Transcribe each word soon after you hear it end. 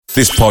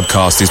This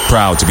podcast is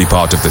proud to be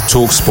part of the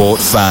TalkSport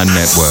Fan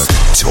Network.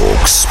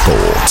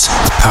 TalkSport.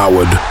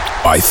 Powered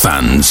by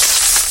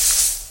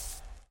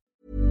fans.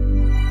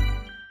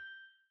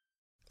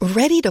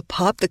 Ready to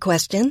pop the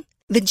question?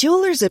 The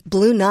jewelers at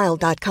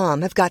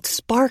BlueNile.com have got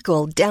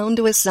sparkle down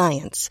to a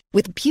science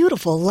with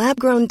beautiful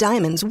lab-grown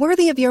diamonds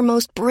worthy of your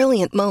most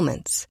brilliant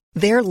moments.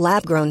 Their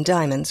lab-grown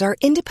diamonds are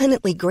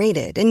independently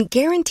graded and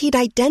guaranteed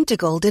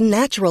identical to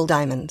natural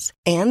diamonds.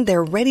 And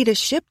they're ready to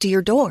ship to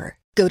your door.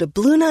 Go to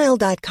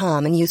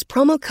BlueNile.com and use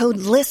promo code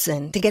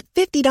LISTEN to get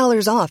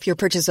 $50 off your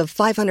purchase of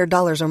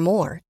 $500 or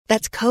more.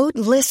 That's code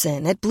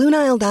LISTEN at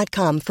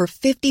BlueNile.com for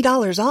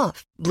 $50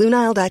 off.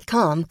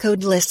 BlueNile.com,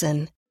 code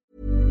LISTEN.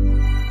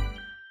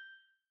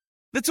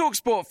 The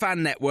TalkSport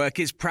Fan Network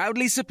is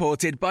proudly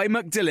supported by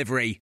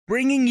McDelivery,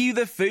 bringing you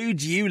the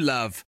food you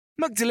love.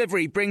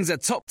 McDelivery brings a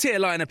top-tier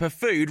lineup of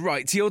food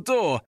right to your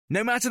door.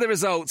 No matter the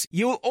result,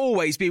 you'll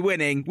always be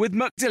winning with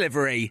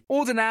McDelivery.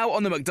 Order now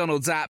on the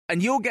McDonald's app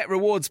and you'll get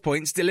rewards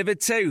points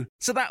delivered too.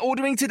 So that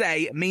ordering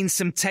today means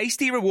some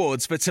tasty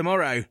rewards for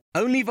tomorrow.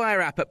 Only via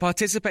app at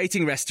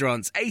participating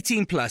restaurants.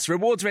 18 plus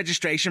rewards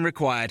registration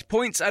required.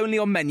 Points only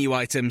on menu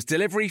items,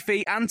 delivery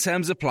fee and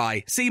terms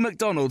apply. See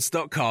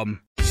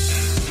mcdonalds.com.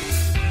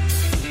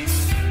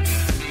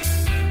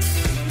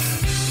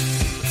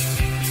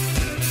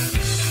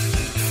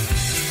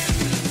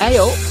 Hey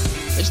up,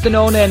 it's the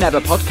No Nay Never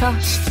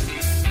podcast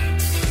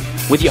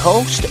with your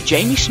host,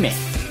 Jamie Smith.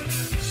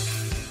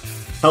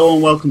 Hello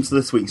and welcome to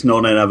this week's No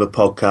Nay Never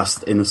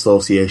podcast in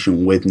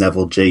association with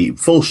Neville G.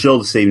 Full show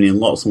this evening,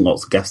 lots and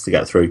lots of guests to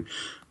get through,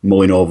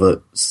 mulling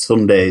over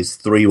Sunday's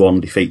 3-1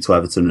 defeat to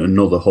Everton,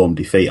 another home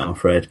defeat I'm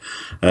afraid.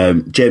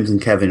 James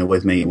and Kevin are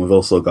with me, and we've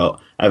also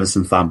got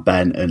Everton fan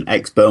Ben and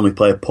ex-Burnley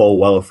player Paul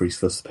Weller for his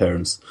first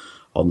appearance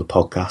on the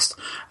podcast.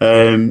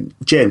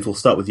 James, we'll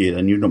start with you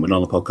then. You've not been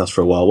on the podcast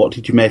for a while. What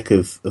did you make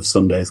of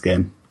Sunday's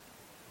game?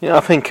 Yeah, I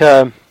think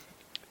I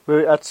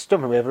don't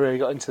think we ever really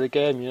got into the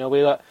game. You know,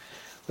 we let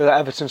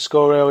Everton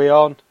score early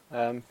on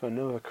for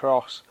another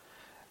cross,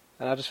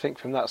 and I just think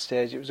from that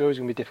stage it was always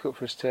going to be difficult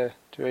for us to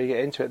really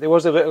get into it. There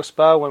was a little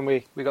spell when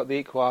we got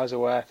the equaliser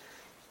where,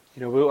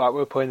 you know, we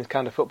were playing the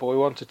kind of football we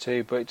wanted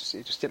to, but it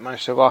just didn't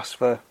manage to last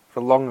for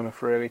long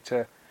enough really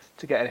to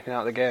get anything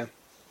out of the game.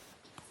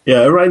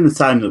 Yeah, around the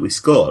time that we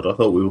scored, I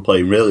thought we were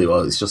playing really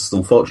well. It's just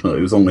unfortunate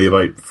it was only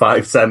about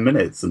 5-10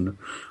 minutes, and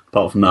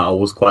apart from that, I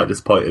was quite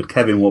disappointed.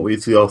 Kevin, what were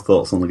your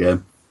thoughts on the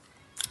game?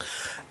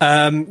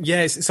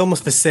 Yeah, it's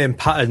almost the same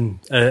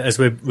pattern as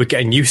we're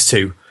getting used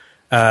to,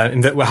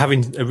 in that we're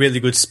having a really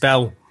good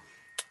spell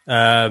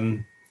at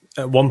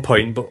one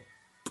point, but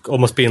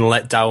almost being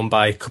let down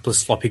by a couple of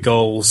sloppy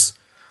goals,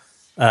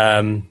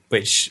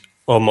 which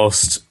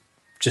almost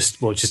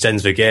just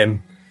ends the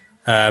game.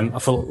 I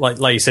felt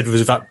like you said, it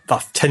was about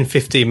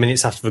 10-15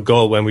 minutes after the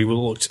goal when we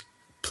looked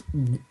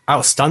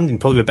outstanding,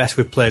 probably the best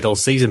we've played all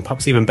season,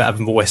 perhaps even better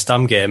than the West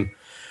Ham game.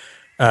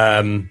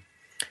 I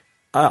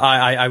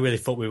really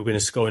thought we were going to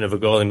score another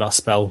goal in that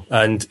spell,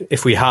 and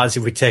if we'd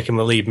taken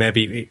the lead,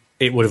 maybe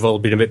it would have all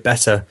been a bit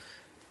better.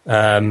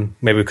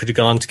 Maybe we could have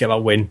gone on to get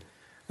that win.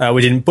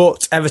 We didn't,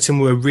 but Everton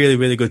were a really,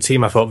 really good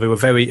team. I thought they were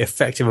very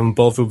effective on the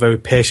ball, they were very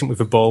patient with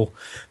the ball.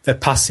 Their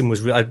passing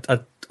was really...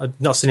 I've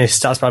not seen any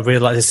stats, but I'd really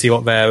like to see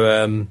what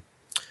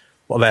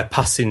their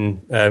passing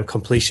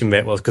completion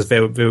rate was, because they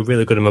were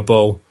really good on the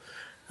ball.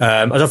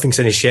 I don't think it's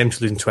any shame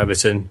to lose to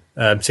Everton,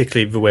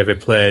 particularly the way they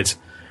played.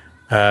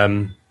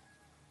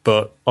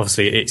 But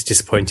obviously, it's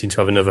disappointing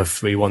to have another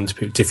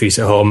 3-1 defeat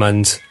at home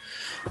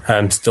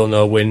and still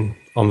no win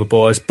on the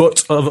boards.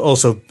 But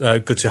also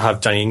good to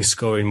have Danny Ings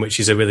scoring, which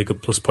is a really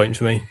good plus point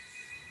for me.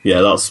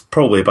 Yeah, that's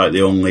probably about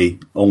the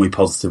only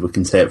positive we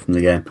can take from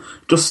the game.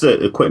 Just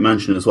a quick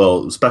mention as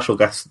well, special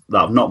guest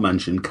that I've not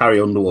mentioned,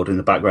 Carrie Underwood in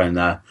the background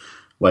there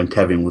when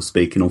Kevin was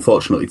speaking.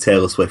 Unfortunately,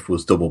 Taylor Swift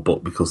was double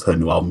booked because her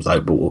new album's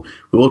out, but we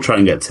will try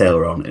and get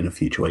Taylor on in a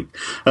future week.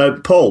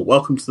 Paul,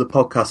 welcome to the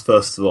podcast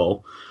first of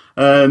all.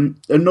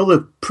 Another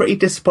pretty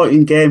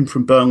disappointing game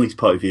from Burnley's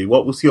point of view.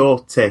 What was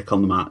your take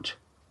on the match?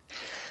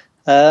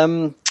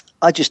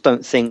 I just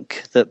don't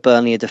think that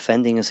Burnley are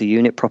defending as a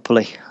unit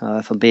properly,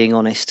 if I'm being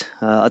honest.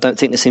 I don't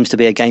think there seems to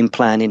be a game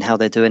plan in how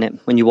they're doing it.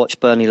 When you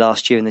watched Burnley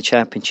last year in the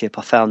Championship,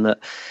 I found that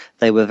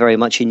they were very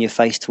much in your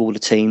face to all the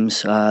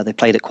teams. They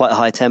played at quite a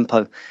high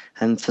tempo.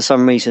 And for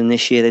some reason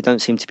this year, they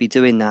don't seem to be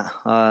doing that.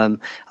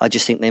 I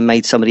just think they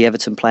made some of the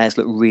Everton players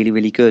look really,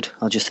 really good.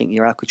 I just think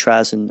your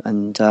Alcatraz and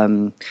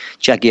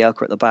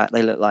Jagielka at the back,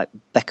 they look like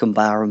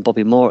Beckenbauer and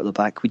Bobby Moore at the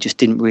back. We just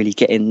didn't really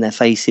get in their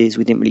faces.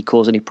 We didn't really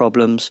cause any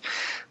problems.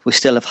 We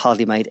still have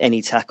hardly made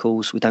any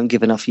tackles. We don't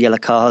give enough yellow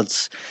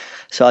cards.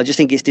 So I just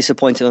think it's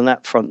disappointing on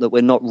that front that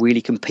we're not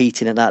really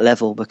competing at that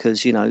level,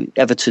 because, you know,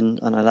 Everton,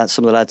 I know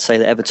some of the lads say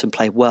that Everton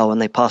played well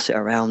and they pass it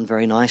around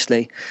very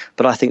nicely,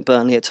 but I think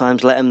Burnley at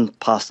times let them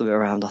pass them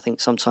around. I think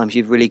sometimes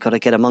you've really got to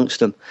get amongst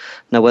them.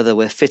 Now, whether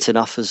we're fit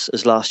enough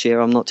as last year,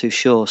 I'm not too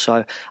sure.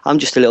 So I'm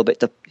just a little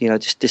bit,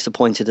 just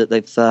disappointed that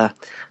the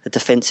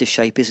defensive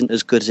shape isn't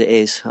as good as it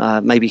is.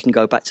 Maybe you can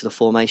go back to the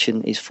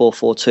formation. Is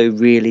 4-4-2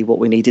 really what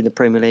we need in the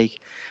Premier League?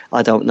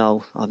 I don't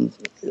know.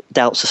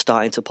 Doubts are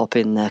starting to pop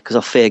in there, because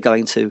I fear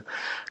going to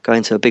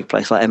a big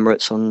place like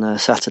Emirates on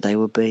Saturday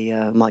would be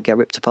might get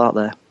ripped apart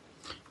there.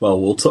 Well,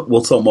 we'll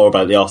talk more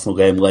about the Arsenal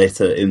game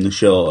later in the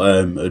show,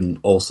 and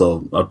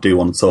also I do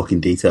want to talk in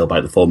detail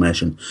about the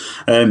formation.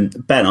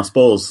 Ben, I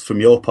suppose from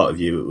your point of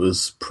view, it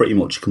was pretty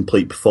much a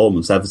complete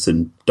performance.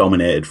 Everton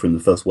dominated from the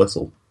first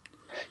whistle.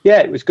 Yeah,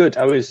 it was good.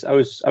 I was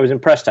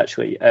impressed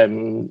actually,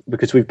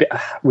 because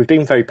we've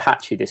been very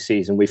patchy this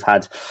season. We've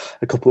had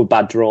a couple of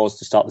bad draws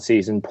to start the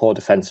season, poor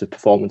defensive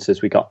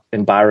performances. We got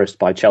embarrassed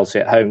by Chelsea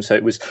at home,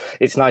 so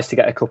it's nice to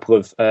get a couple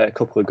of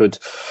good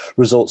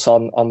results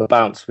on the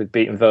bounce, with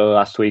beating Villa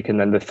last week and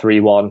then the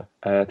 3-1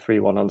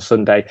 on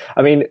Sunday.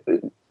 I mean,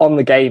 on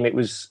the game, it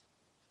was,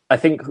 I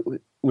think,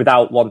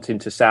 without wanting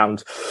to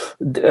sound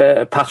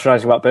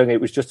patronising about Burnley, it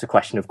was just a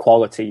question of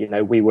quality. You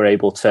know, we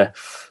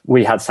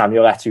had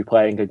Samuel Eto'o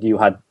playing, and you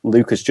had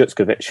Lukas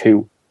Jutskovic,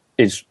 who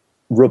is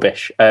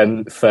rubbish,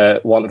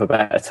 for want of a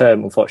better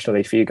term,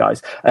 unfortunately for you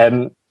guys.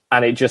 And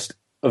it just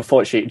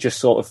sort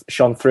of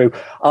shone through.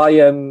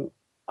 I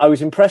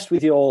was impressed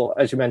with your,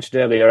 as you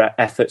mentioned earlier,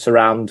 efforts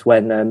around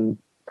when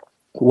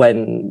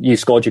you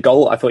scored your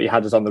goal. I thought you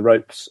had us on the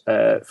ropes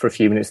for a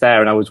few minutes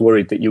there, and I was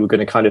worried that you were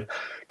going to kind of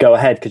go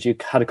ahead because you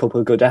had a couple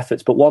of good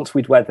efforts. But once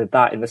we'd weathered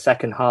that in the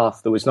second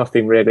half, there was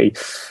nothing really.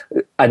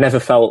 I never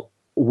felt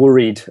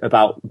worried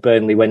about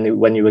Burnley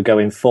when you were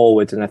going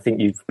forward, and I think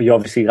you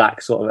obviously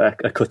lack sort of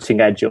a cutting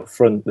edge up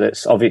front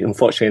that's obviously,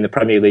 unfortunately, in the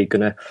Premier League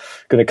going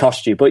to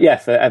cost you. But yeah,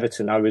 for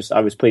Everton, I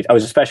was pleased. I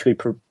was especially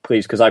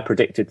pleased because I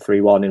predicted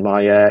 3-1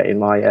 in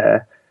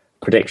my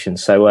prediction,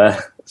 so I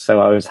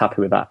was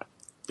happy with that.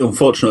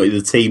 Unfortunately,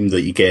 the team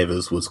that you gave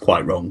us was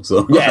quite wrong.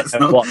 So yeah,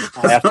 and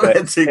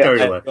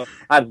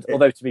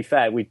although to be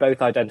fair, we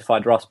both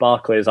identified Ross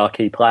Barkley as our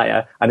key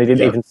player, and he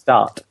didn't even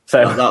start.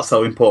 So that's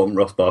how important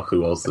Ross Barkley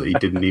was, that he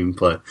didn't even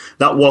play.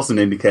 That was an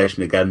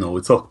indication again, though.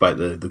 We talk about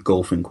the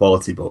golfing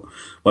quality, but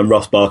when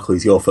Ross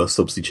Barkley's your first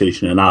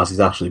substitution and ours is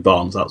Ashley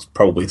Barnes, that's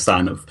probably a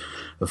sign of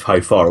how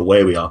far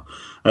away we are.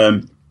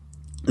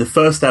 The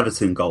first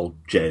Everton goal,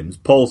 James,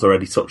 Paul's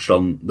already touched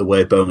on the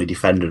way Burnley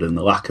defended and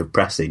the lack of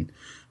pressing.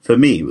 For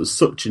me, it was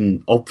such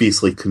an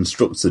obviously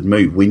constructed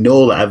move. We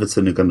know that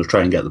Everton are going to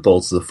try and get the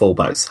ball to the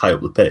fullbacks high up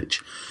the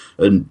pitch.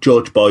 And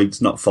George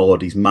Boyd's not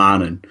followed his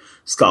man, and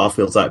Scott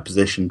Arfield's out of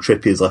position.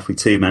 Trippier's left with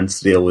two men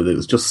to deal with. It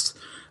was just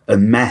a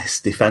mess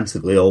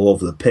defensively all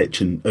over the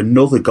pitch, and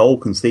another goal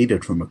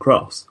conceded from a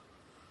cross.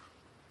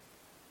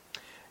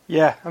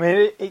 Yeah, I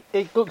mean,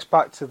 it looks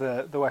back to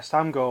the West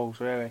Ham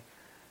goals, really.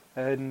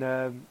 And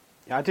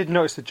I did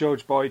notice the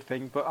George Boyd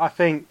thing, but I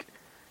think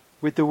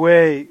with the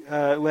way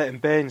Leighton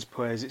Baines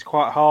plays, it's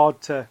quite hard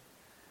to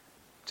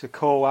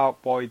call out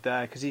Boyd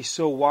there because he's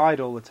so wide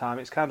all the time.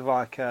 It's kind of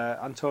like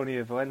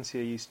Antonio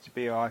Valencia used to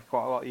be like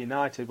quite a lot at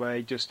United, where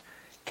he just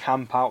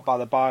camp out by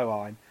the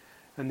byline,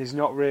 and there's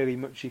not really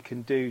much you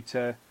can do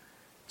to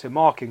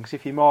mark him, because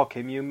if you mark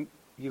him,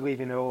 you're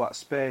leaving all that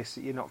space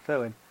that you're not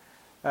filling.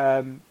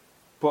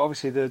 But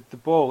obviously the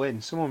ball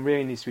in, someone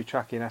really needs to be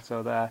tracking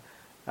Eto'o there.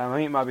 I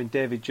think it might have been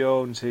David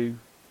Jones who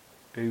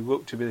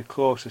looked to be the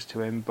closest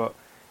to him, but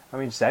I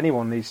mean, just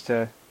anyone needs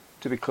to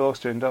be close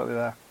to him, don't they,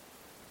 there?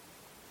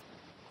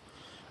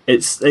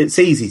 It's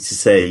easy to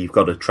say you've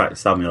got to track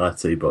Samuel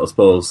Eto'o, but I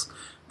suppose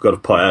you've got to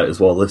point out as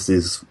well, this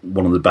is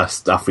one of the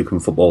best African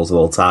footballers of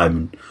all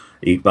time,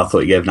 and I thought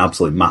he gave an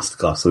absolute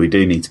masterclass, so we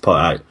do need to point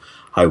out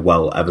how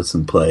well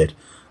Everton played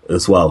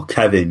as well.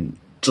 Kevin,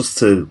 just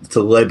to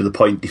labour the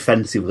point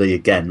defensively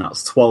again,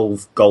 that's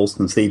 12 goals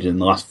conceded in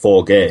the last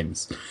 4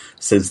 games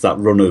since that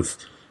run of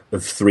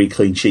 3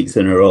 clean sheets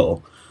in a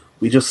row.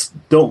 We just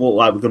don't look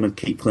like we're going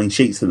to keep clean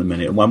sheets in the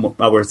minute. And when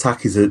our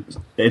attack is as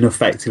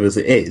ineffective as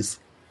it is,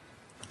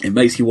 it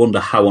makes you wonder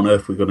how on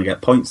earth we're going to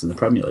get points in the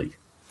Premier League.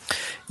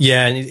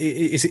 Yeah, and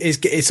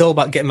it's all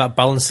about getting that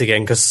balance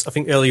again, because I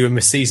think earlier in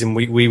the season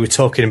we were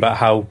talking about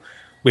how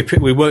we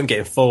weren't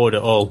getting forward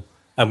at all,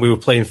 and we were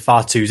playing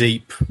far too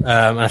deep.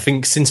 And I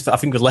think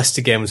the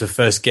Leicester game was the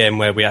first game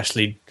where we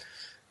actually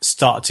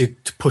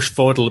started to push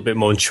forward a little bit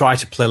more and try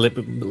to play a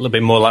little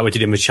bit more like we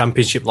did in the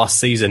Championship last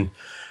season.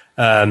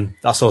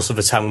 That's also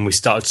the time when we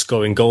started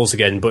scoring goals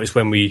again, but it's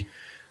when we've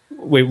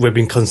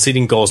been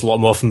conceding goals a lot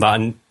more from that,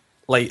 and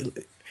like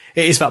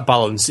it is that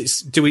balance.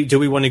 It's do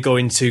we want to go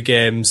into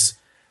games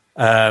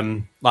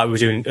like we were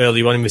doing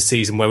early on in the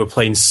season, where we're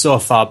playing so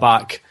far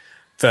back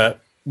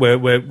that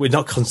we're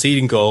not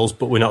conceding goals,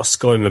 but we're not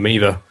scoring them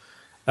either,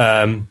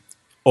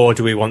 or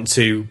do we want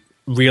to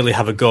really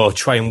have a go,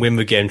 try and win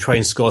the game, try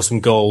and score some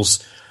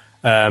goals,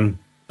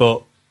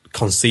 but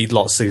concede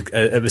lots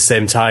at the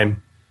same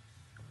time?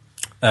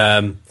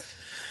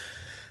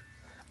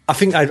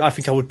 I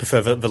think I would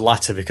prefer the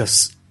latter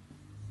because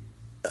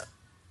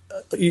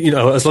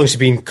as long as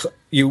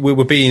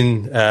we're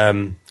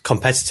being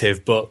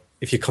competitive, but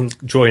if you're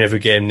drawing every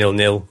game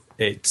 0-0,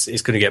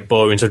 it's going to get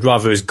boring. So I'd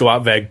rather us go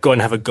out there, go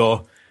and have a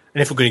go,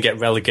 and if we're going to get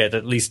relegated,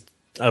 at least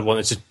I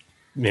wanted to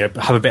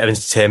have a bit of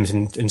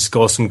entertainment and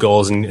score some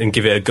goals and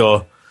give it a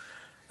go.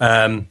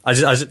 I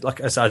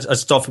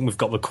just don't think we've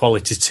got the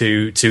quality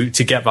to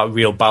get that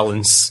real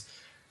balance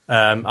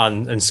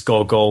and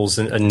score goals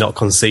and not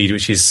concede,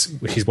 which is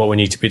what we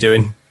need to be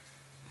doing.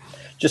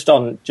 Just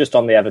on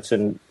the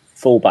Everton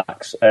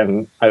fullbacks,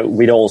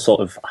 we'd all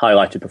sort of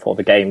highlighted before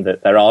the game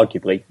that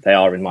they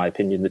are, in my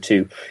opinion, the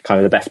two kind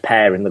of the best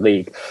pair in the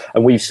league.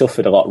 And we've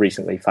suffered a lot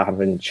recently for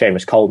having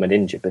Seamus Coleman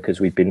injured because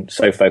we've been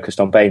so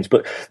focused on Baines.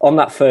 But on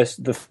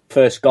the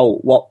first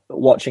goal,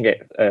 watching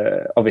it,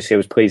 obviously I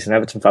was pleased as an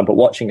Everton fan, but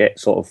watching it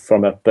sort of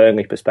from a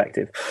Burnley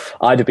perspective,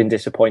 I'd have been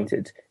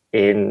disappointed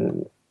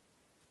in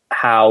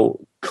how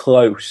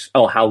close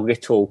or how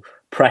little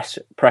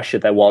pressure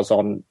there was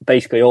on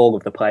basically all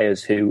of the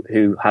players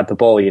who had the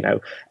ball.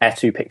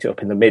 Eto'o picked it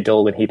up in the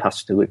middle and he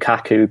passed it to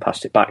Lukaku,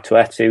 passed it back to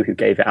Eto'o, who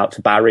gave it out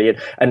to Barry,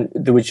 and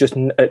there was just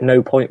at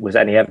no point was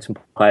any Everton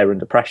player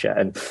under pressure.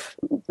 And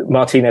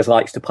Martinez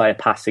likes to play a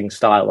passing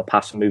style, a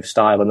pass and move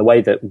style, and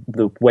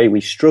the way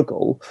we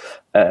struggle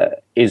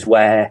is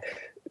where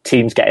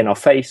teams get in our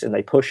face and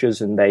they push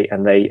us and they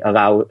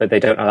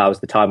don't allow us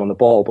the time on the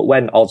ball. But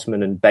when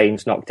Osman and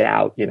Baines knocked it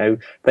out,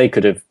 they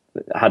could have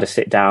had a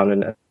sit down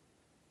and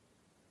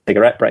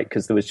cigarette break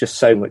because there was just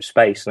so much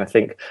space. And I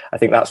think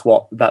that's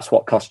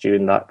what cost you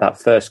in that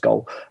first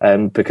goal,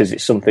 because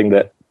it's something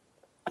that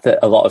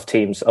a lot of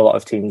teams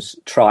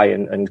try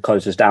and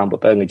close us down,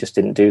 but Burnley just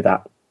didn't do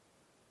that.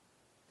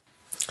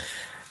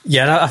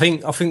 Yeah, I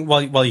think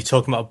while you're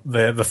talking about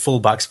the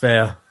fullbacks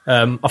there,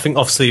 I think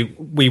obviously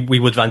we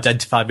would have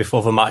identified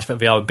before the match that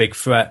they are a big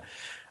threat,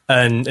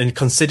 and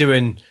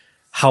considering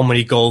how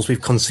many goals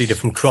we've conceded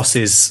from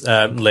crosses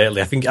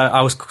lately, I think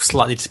I was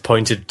slightly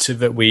disappointed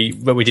that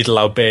we did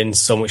allow Baines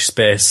so much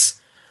space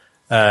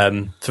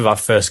for that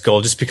first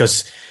goal, just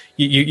because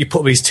you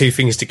put these two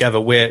things together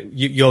where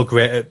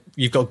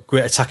you've got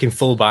great attacking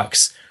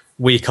fullbacks.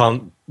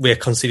 We're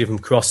conceding from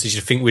crosses.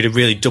 You think we'd have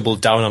really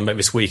doubled down on it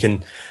this week,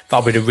 and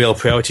that would be the real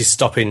priority,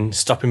 stopping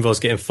those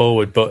getting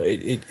forward. But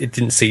it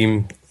didn't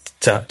seem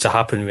to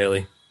happen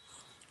really.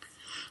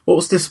 What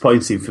was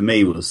disappointing for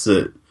me was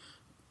that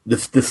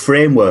the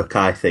framework,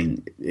 I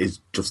think, is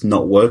just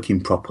not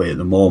working properly at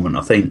the moment.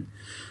 I think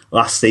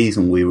last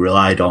season we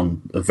relied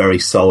on a very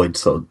solid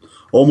sort of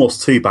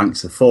almost two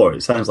banks of four.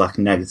 It sounds like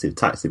a negative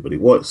tactic, but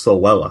it worked so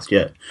well last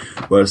year.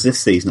 Whereas this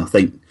season, I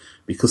think,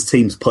 because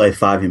teams play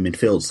five in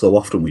midfield so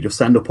often, we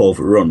just end up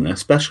overrun, and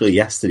especially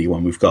yesterday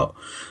when we've got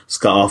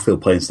Scott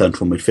Arfield playing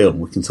central midfield, and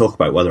we can talk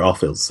about whether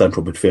Arfield's a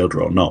central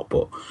midfielder or not,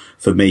 but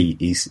for me,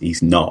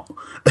 he's not.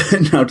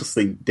 And I just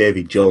think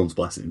David Jones,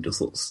 bless him,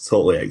 just looks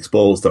totally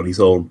exposed on his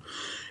own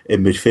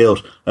in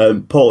midfield.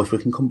 Paul, if we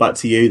can come back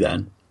to you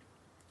then,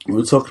 we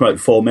were talking about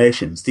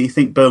formations. Do you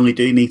think Burnley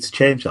do need to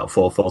change that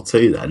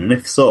 4-4-2 then? And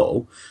if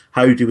so,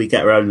 how do we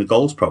get around the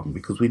goals problem?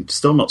 Because we're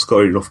still not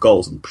scoring enough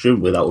goals, and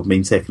presumably that would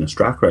mean taking a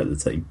striker out of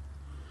the team.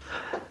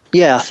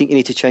 Yeah, I think you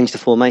need to change the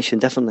formation,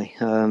 definitely.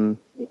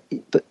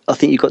 But I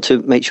think you've got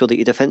to make sure that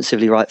you're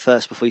defensively right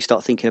first before you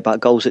start thinking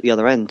about goals at the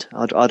other end.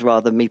 I'd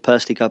rather, me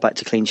personally, go back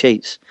to clean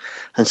sheets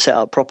and set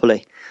up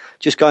properly.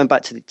 Just going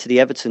back to the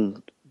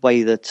Everton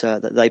way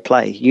that they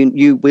play,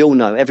 we all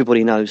know,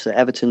 everybody knows that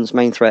Everton's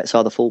main threats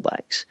are the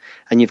fullbacks,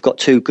 and you've got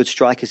two good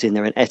strikers in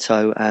there in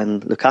Eto'o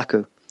and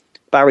Lukaku.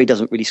 Barry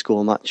doesn't really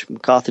score much.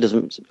 McCarthy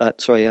doesn't. I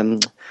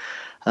can't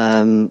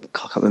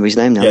remember his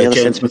name now. The other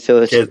centre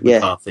midfielder,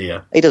 McCarthy,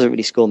 yeah, he doesn't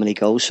really score many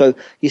goals. So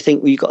you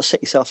think, well, you've got to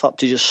set yourself up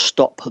to just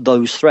stop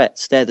those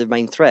threats. They're the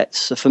main threats.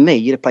 So for me,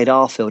 you'd have played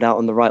Arfield out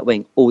on the right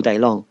wing all day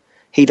long.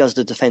 He does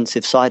the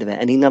defensive side of it,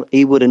 and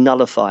he would have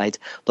nullified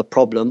the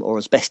problem, or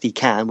as best he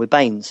can, with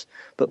Baines.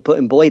 But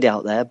putting Boyd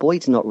out there,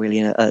 Boyd's not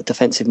really a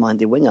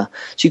defensive-minded winger.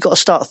 So you've got to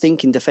start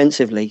thinking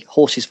defensively,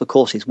 horses for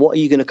courses. What are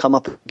you going to come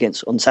up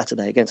against on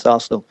Saturday against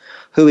Arsenal?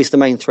 Who is the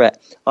main threat?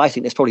 I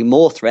think there's probably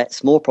more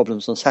threats, more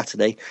problems on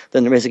Saturday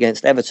than there is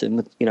against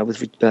Everton,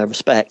 with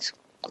respect.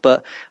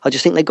 But I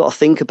just think they've got to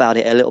think about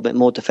it a little bit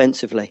more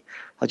defensively.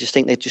 I just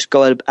think they just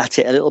go at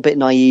it a little bit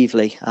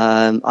naively.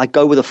 I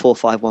go with a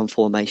 4-5-1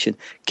 formation.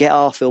 Get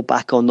Arfield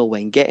back on the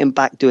wing. Get him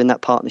back doing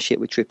that partnership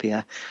with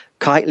Trippier.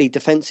 Kitely,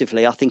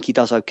 defensively, I think he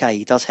does okay.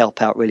 He does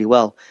help out really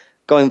well.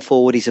 Going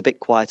forward, he's a bit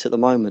quiet at the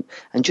moment.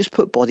 And just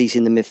put bodies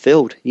in the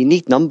midfield. You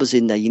need numbers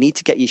in there. You need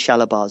to get your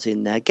Shalabars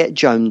in there. Get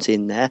Jones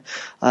in there.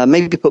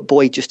 Maybe put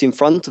Boyd just in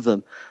front of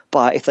them.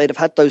 But if they'd have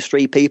had those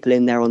three people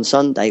in there on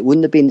Sunday, it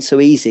wouldn't have been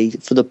so easy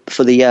for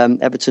the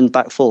Everton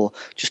back four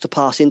just to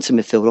pass into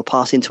midfield or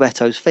pass into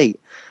Eto's feet.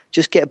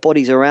 Just get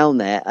bodies around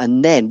there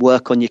and then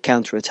work on your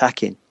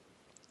counter-attacking.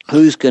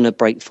 Who's going to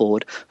break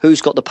forward?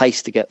 Who's got the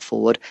pace to get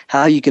forward?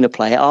 How are you going to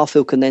play it?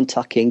 Arfield can then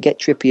tuck in, get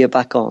Trippier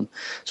back on.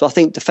 So I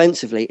think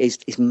defensively is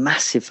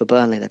massive for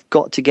Burnley. They've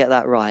got to get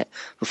that right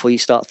before you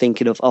start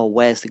thinking of,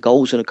 where's the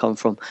goals going to come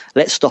from?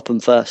 Let's stop them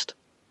first.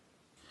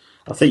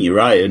 I think you're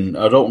right, and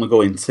I don't want to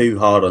go in too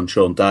hard on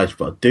Sean Dyche,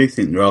 but I do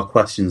think there are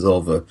questions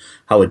over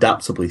how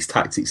adaptable his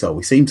tactics are.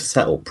 We seem to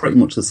set up pretty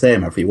much the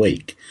same every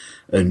week,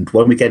 and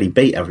when we're getting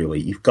beat every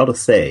week, you've got to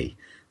say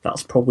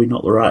that's probably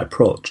not the right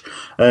approach.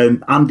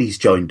 Andy's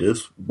joined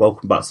us.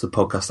 Welcome back to the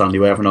podcast, Andy.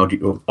 We haven't had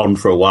you on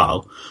for a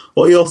while.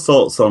 What are your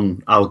thoughts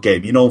on our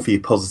game? You're known for your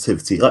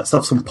positivity. Let's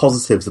have some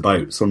positives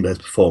about Sunday's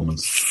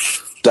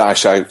performance.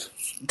 Dash out.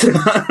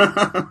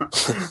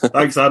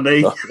 Thanks,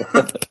 Andy.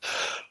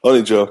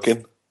 Only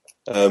joking.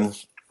 I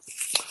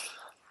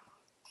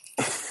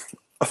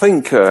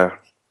think I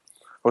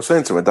was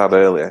saying to my dad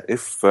earlier,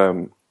 if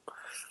we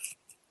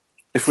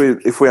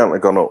hadn't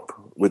gone up,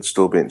 we'd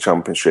still be in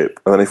Championship,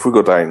 and then if we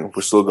go down,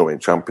 we're still going in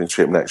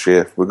Championship next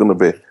year. We're going to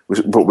be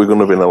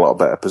in a lot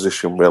better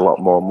position with a lot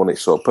more money.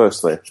 So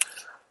personally,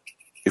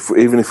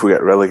 even if we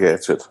get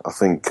relegated, I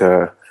think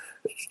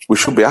we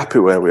should be happy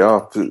where we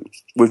are.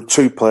 We're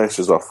 2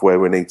 places off where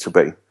we need to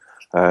be.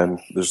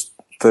 There's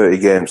 30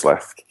 games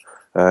left.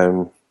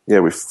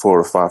 We're 4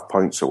 or 5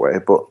 points away,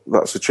 but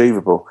that's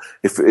achievable.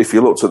 If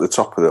you looked at the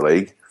top of the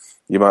league,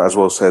 you might as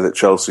well say that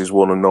Chelsea's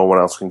won and no one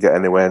else can get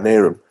anywhere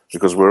near them,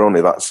 because we're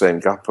only that same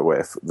gap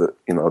away.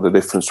 The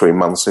difference between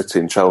Man City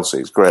and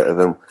Chelsea is greater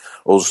than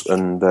us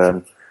and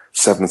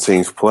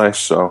 17th place.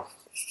 So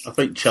I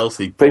think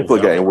Chelsea. People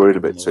are getting worried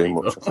a bit too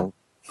much. I think.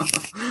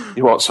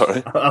 You what?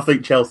 Sorry. I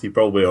think Chelsea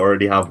probably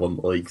already have won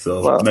the league,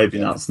 so maybe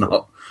that's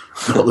not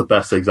the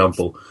best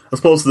example. I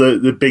suppose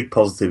the big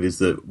positive is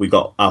that we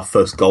got our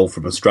first goal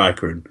from a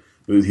striker, and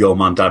it was your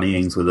man Danny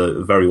Ings with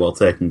a very well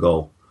taken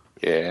goal.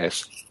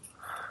 Yes,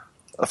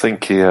 I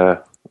think he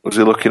was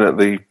he looking at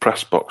the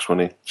press box when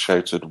he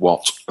shouted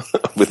 "what"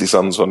 with his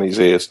hands on his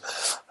ears.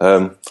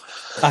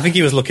 I think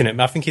he was looking at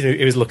me. I think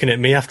he was looking at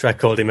me after I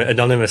called him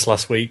anonymous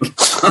last week.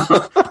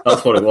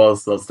 That's what it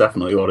was. That's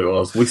definitely what it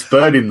was. We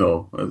spurred him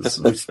though.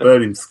 We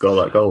spurred him to score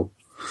that goal.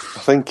 I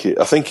think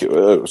it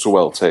was a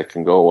well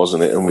taken goal,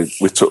 wasn't it? And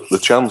we took the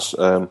chance.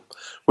 We're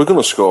going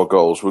to score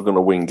goals. We're going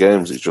to win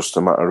games. It's just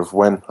a matter of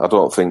when. I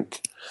don't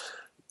think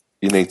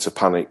you need to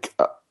panic.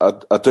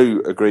 I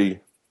do agree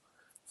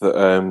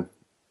that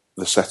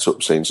the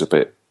setup seems a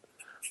bit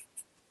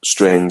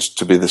strange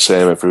to be the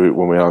same every week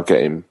when we are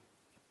getting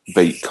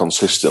beat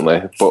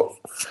consistently, but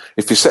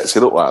if he sets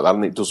it up like that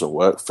and it doesn't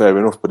work, fair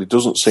enough, but he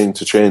doesn't seem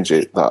to change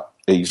it that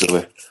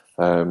easily,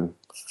 and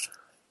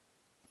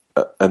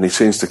he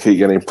seems to keep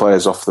getting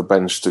players off the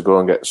bench to go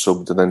and get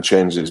subbed and then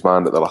changes his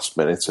mind at the last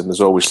minute, and there's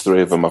always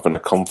 3 of them having a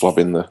conflab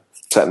in the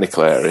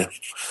technical area.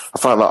 I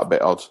find that a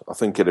bit odd. I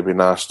think it'd be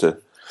nice to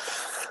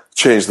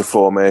change the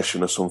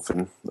formation or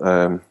something,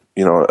 and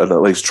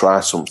at least try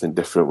something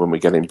different when we're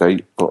getting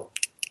beat, but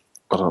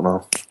I don't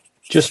know.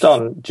 Just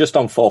on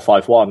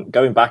 4-5-1,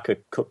 going back a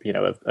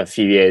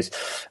few years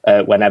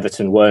when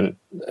Everton weren't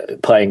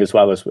playing as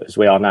well as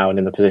we are now and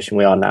in the position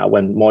we are now,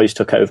 when Moyes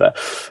took over,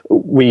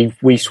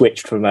 we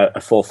switched from a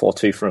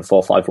 4-4-2 from a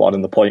 4-5-1,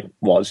 and the point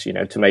was,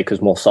 to make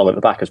us more solid at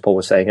the back, as Paul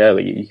was saying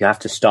earlier. You have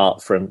to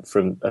start from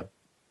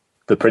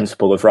the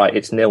principle of, right,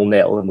 it's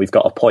 0-0 and we've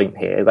got a point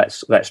here.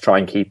 Let's try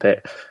and keep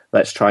it.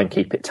 Let's try and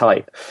keep it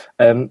tight.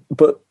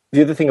 But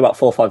the other thing about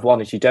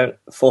 4-5-1 is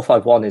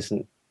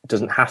 4-5-1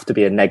 doesn't have to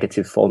be a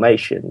negative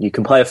formation. You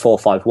can play a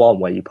 4-5-1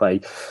 where you play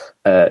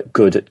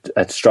good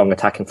at strong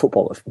attacking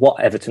football.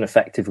 What Everton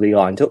effectively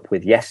lined up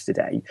with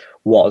yesterday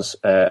was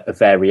a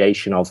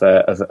variation of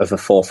a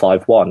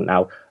 4-5-1.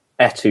 Now,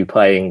 Etu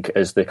playing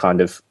as the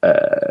kind of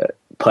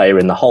player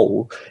in the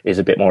hole is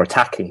a bit more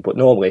attacking, but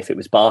normally if it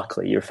was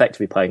Barkley, you're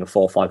effectively playing a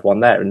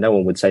 4-5-1 there, and no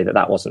one would say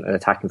that wasn't an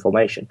attacking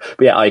formation.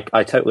 But yeah, I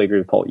totally agree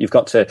with Paul. You've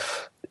got to,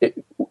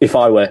 if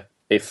I were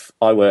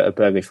a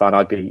Burnley fan,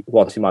 I'd be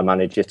wanting my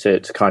manager to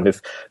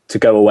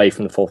go away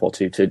from the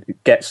 4-4-2, to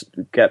get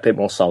a bit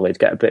more solid,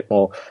 get a bit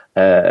more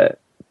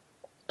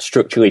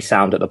structurally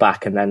sound at the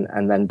back, and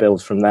then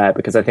build from there.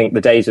 Because I think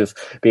the days of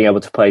being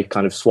able to play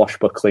kind of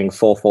swashbuckling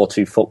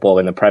 4-4-2 football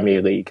in the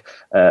Premier League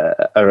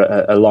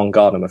are long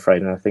gone, I'm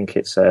afraid. And I think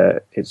it's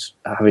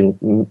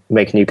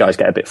making you guys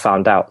get a bit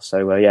found out.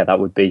 So yeah, that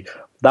would be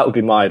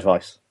my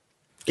advice.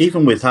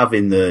 Even with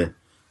having the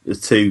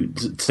two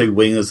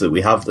wingers that we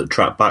have that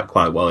track back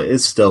quite well,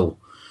 it's a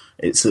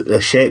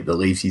shape that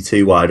leaves you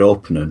too wide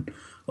open. And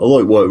although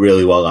it worked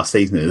really well last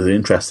season, it was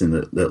interesting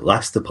that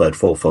Leicester played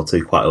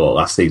 4-4-2 quite a lot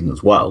last season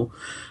as well.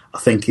 I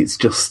think it's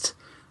just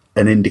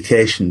an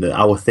indication that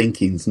our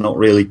thinking's not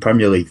really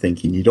Premier League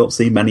thinking. You don't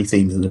see many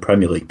teams in the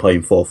Premier League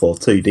playing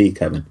 4-4-2, do you,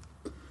 Kevin?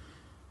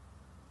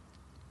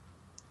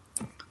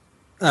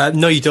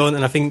 No, you don't,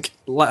 and I think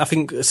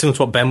similar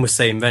to what Ben was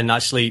saying, then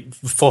actually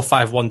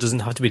 4-5-1 doesn't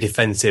have to be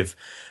defensive.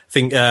 I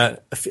think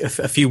a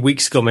few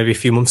weeks ago, maybe a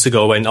few months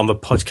ago, when on the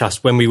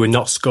podcast, when we were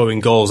not scoring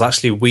goals,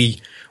 actually we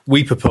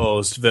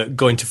proposed that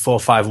going to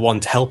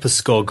 4-5-1 to help us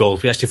score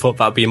goals. We actually thought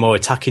that would be a more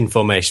attacking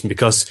formation,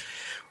 because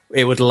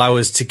it would allow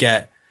us to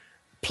get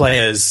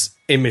players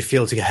in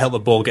midfield to help the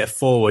ball get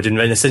forward, and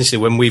then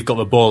essentially when we've got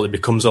the ball, it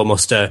becomes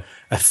almost a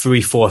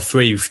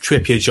 3-4-3.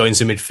 Trippier joins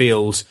the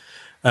midfield.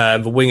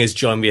 The wingers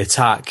join the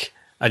attack,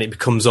 and it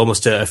becomes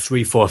almost a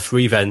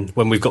 3-4-3 then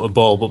when we've got the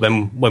ball. But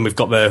then when we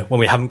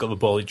haven't got the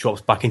ball, it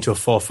drops back into a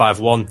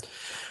 4-5-1.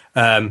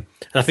 And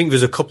I think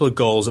there's a couple of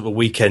goals at the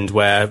weekend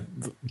where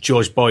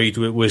George Boyd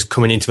was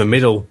coming into the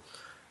middle.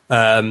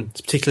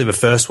 Particularly the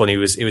first one, he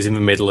was in the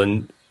middle,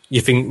 and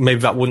you think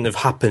maybe that wouldn't have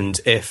happened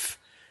if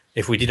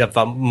we did have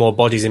that more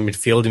bodies in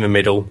midfield in the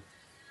middle.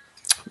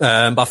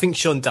 But I think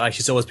Sean Dyche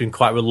has always been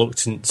quite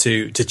reluctant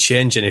to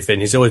change anything.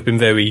 He's always been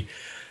very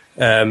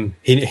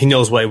he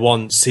knows what he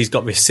wants. He's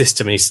got this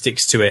system and he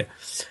sticks to it.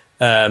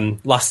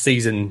 Last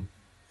season,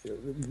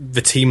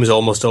 the team was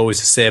almost always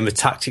the same. The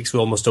tactics were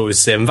almost always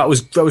the same. That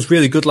was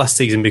really good last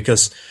season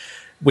because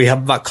we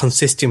had that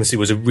consistency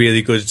was a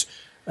really good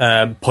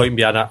point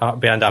behind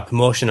our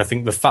promotion. I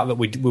think the fact that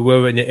we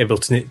were able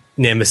to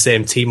name the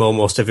same team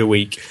almost every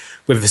week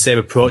with the same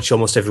approach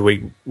almost every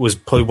week was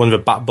probably one of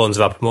the backbones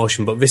of our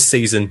promotion. But this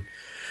season,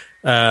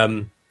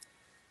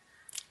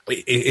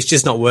 it's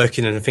just not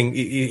working, and I think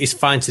it's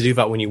fine to do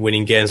that when you're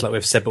winning games, like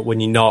we've said, but when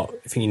you're not,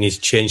 I think you need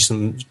to change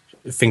some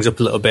things up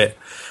a little bit.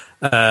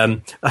 I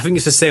think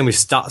it's the same with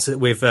stats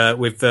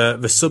with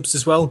the subs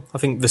as well. I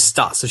think the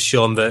stats have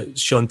shown that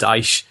Sean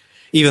Dyche,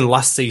 even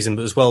last season,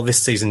 but as well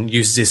this season,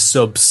 uses his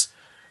subs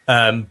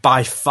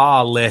by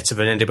far later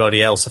than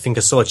anybody else. I think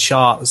I saw a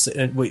chart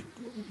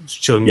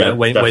showing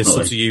when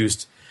subs are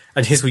used,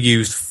 and his were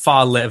used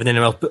far later than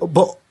anyone else.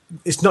 But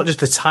it's not just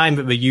the time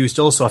that they're used.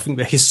 Also, I think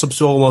that his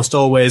subs are almost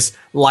always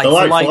like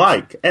for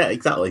like. Yeah,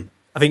 exactly.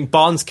 I think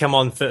Barnes came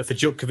on for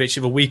Djukovic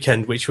at the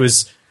weekend, which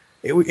was.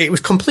 It was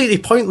completely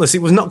pointless.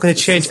 It was not going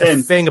to change a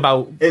thing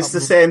about... It's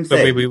the same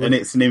thing, and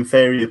it's an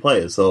inferior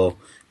player, so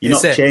you're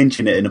not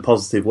changing it in a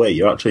positive way.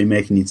 You're actually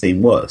making your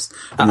team worse.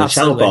 And the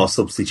Chalobah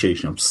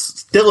substitution, I'm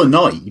still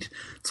annoyed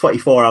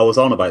 24 hours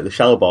on about the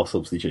Chalobah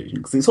substitution,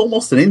 because it's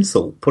almost an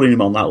insult putting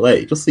him on that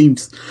late. It just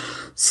seems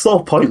so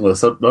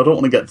pointless. I don't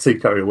want to get too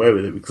carried away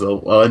with it, because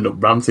I'll end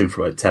up ranting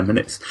for about 10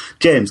 minutes.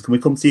 James, can we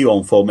come to you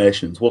on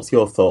formations? What's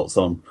your thoughts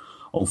on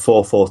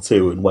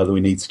 4-4-2 and whether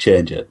we need to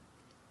change it?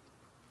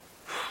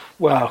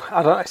 Well,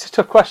 it's a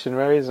tough question,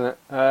 really, isn't it?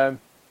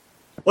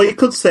 Well, you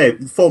could say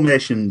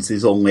formations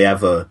is only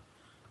ever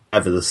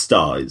the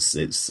start.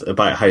 It's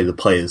about how the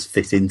players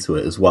fit into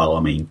it as well. I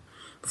mean,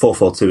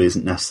 4-4-2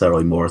 isn't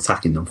necessarily more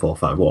attacking than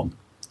 4-5-1.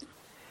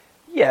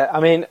 Yeah,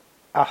 I mean,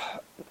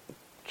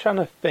 trying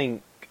to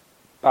think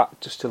back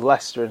just to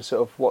Leicester and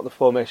sort of what the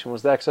formation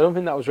was there, because I don't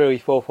think that was really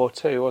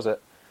 4-4-2, was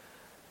it?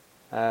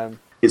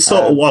 It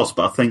sort of was,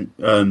 but I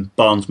think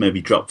Barnes maybe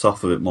dropped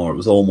off a bit more. It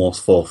was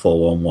almost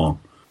 4-4-1-1.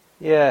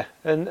 Yeah,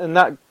 and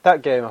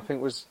that game, I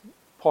think, was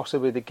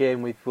possibly the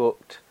game we've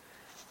looked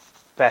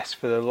best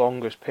for the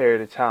longest period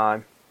of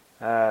time.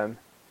 But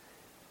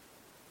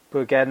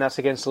again, that's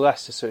against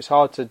Leicester, so it's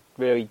hard to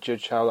really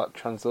judge how that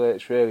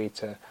translates really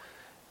to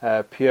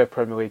pure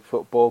Premier League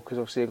football, because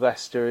obviously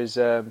Leicester is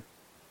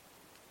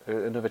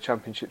another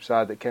Championship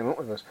side that came up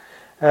with us.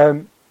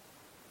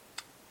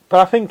 But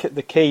I think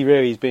the key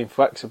really is being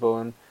flexible,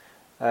 and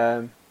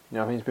I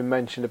mean, it's been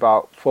mentioned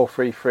about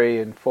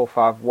 4-3-3 and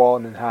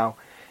 4-5-1 and how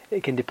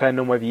it can depend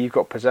on whether you've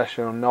got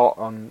possession or not,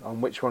 on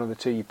which one of the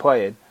two you're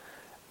playing.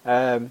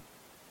 I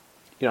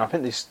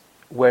think there's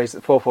ways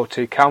that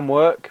 4-4-2 can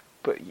work,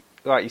 but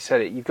like you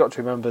said, you've got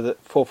to remember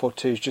that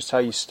 4-4-2 is just how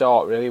you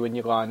start, really, when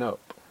you line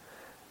up.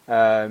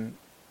 That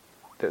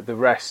the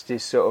rest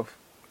is sort of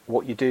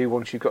what you do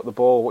once you've got the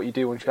ball, what you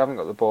do once you haven't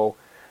got the ball.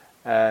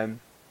 And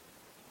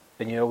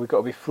we've got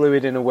to be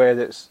fluid in a way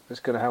that's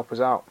going to help us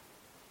out.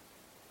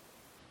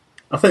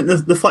 I think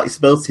the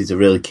flexibility is a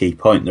really key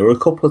point. There were a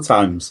couple of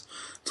times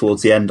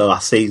towards the end of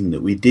last season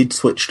that we did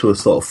switch to a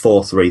sort of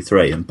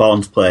 4-3-3, and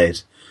Barnes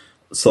played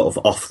sort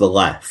of off the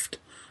left.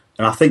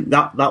 And I think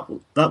that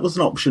was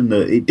an option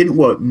that it didn't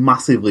work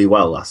massively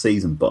well last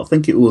season, but I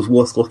think it was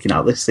worth looking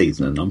at this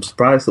season, and I'm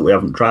surprised that we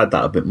haven't tried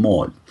that a bit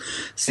more. It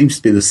seems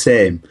to be the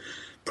same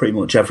pretty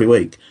much every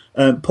week.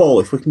 Paul,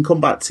 if we can come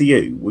back to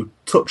you, we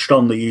touched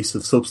on the use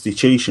of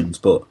substitutions,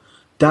 but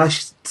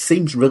Dyche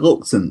seems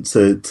reluctant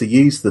to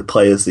use the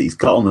players that he's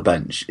got on the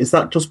bench. Is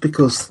that just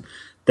because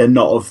they're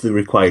not of the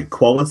required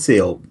quality,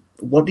 or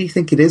what do you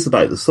think it is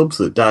about the subs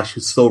that Dyche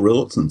is so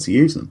reluctant to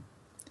use them?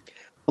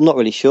 I'm not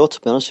really sure,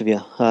 to be honest with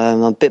you.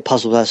 I'm a bit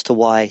puzzled as to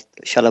why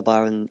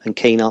Chalobah and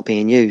Keane aren't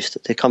being used.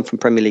 They come from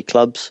Premier League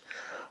clubs.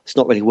 It's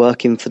not really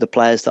working for the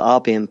players that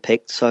are being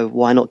picked, so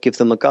why not give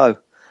them a go?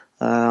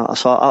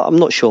 So I'm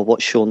not sure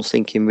what Sean's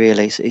thinking,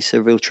 really. It's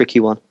a real tricky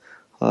one.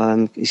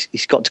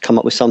 He's got to come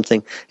up with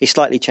something. He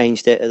slightly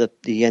changed it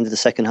at the end of the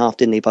second half,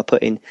 didn't he, by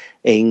putting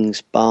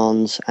Ings,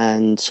 Barnes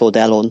and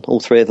Sordell on, all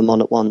three of them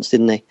on at once,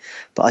 didn't he?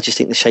 But I just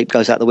think the shape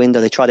goes out the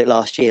window. They tried it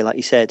last year, like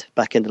you said,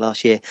 back end of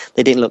last year.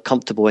 They didn't look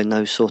comfortable in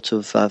those sort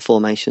of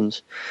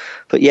formations.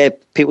 But yeah,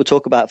 people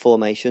talk about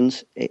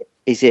formations.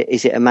 Is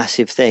it a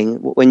massive thing?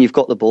 When you've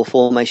got the ball,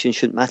 formations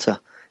shouldn't matter.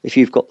 If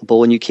you've got the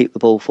ball and you keep the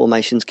ball,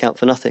 formations count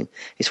for nothing.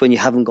 It's when you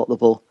haven't got the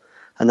ball.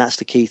 And that's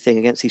the key thing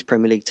against these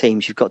Premier League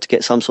teams. You've got to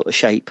get some sort of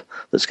shape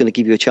that's going to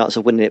give you a chance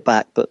of winning it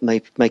back, but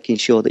making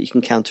sure that you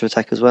can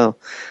counter-attack as well.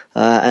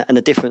 And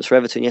the difference for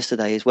Everton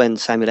yesterday is when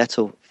Samuel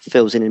Eto'o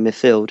fills in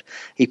midfield,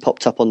 he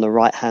popped up on the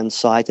right-hand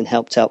side and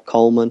helped out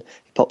Coleman.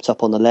 He popped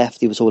up on the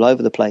left. He was all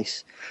over the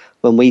place.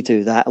 When we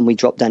do that and we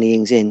drop Danny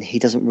Ings in, he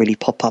doesn't really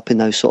pop up in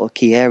those sort of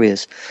key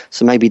areas.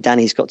 So maybe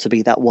Danny's got to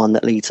be that one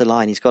that leads the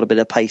line. He's got a bit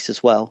of pace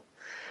as well.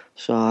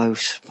 So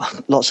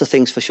lots of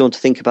things for Sean to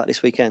think about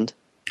this weekend.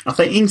 I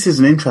think Ings is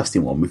an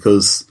interesting one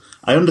because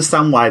I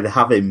understand why they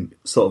have him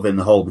sort of in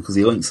the hole because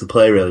he links the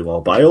play really well.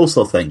 But I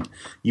also think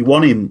you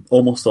want him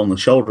almost on the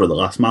shoulder of the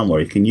last man where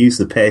he can use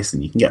the pace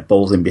and you can get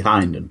balls in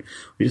behind. And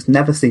we just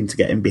never seem to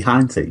get in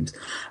behind teams.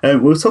 We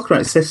were talking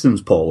about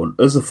systems, Paul. And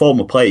as a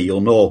former player,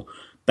 you'll know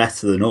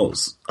better than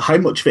us. How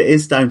much of it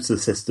is down to the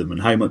system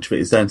and how much of it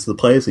is down to the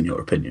players, in your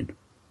opinion?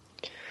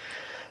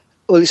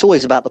 Well, it's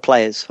always about the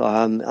players,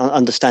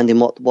 understanding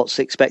what's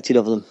expected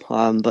of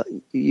them. But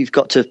you've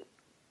got to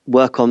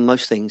work on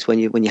most things when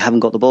you haven't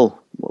got the ball.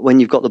 When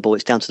you've got the ball,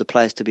 it's down to the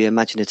players to be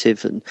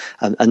imaginative and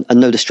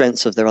know the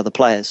strengths of their other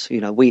players. You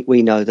know,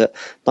 we know that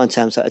 9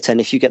 times out of 10,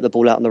 if you get the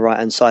ball out on the right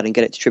hand side and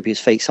get it to Trippier's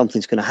feet,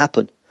 something's going to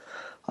happen.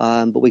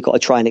 But we've got to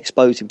try and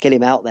expose him, get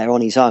him out there on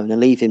his own, and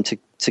leave him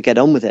to get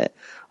on with it.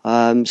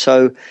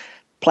 So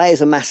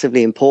players are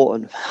massively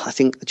important. I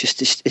think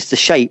just it's the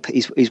shape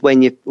is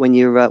when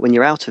you're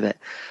out of it.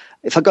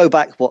 If I go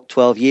back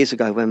 12 years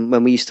ago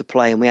when we used to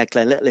play and we had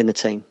Glenn Little in the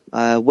team,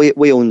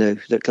 we all knew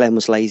that Glenn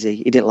was lazy.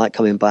 He didn't like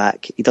coming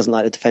back. He doesn't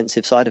like the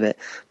defensive side of it.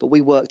 But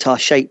we worked our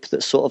shape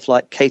that sort of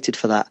like catered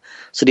for that.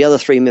 So the other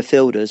 3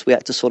 midfielders, we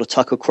had to sort of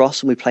tuck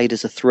across and we played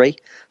as a 3.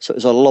 So it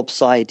was a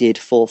lopsided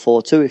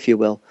 4-4-2, if you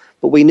will.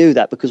 But we knew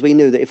that because we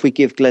knew that if we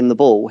give Glenn the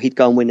ball, he'd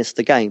go and win us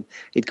the game.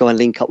 He'd go and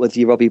link up with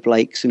your Robbie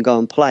Blakes and go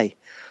and play.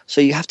 So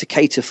you have to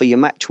cater for your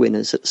match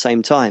winners at the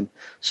same time.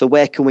 So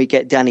where can we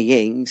get Danny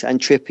Ings and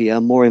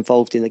Trippier more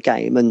involved in the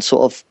game and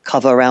sort of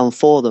cover around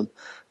for them?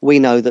 We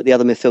know that the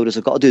other midfielders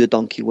have got to do the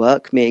donkey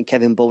work. Me and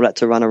Kevin Ball had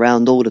to run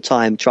around all the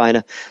time trying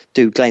to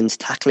do Glenn's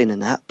tackling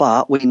and that.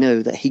 But we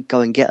knew that he'd go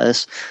and get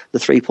us the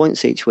 3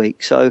 points each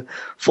week. So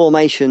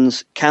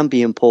formations can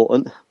be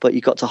important, but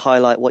you've got to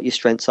highlight what your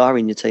strengths are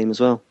in your team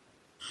as well.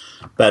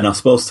 Ben, I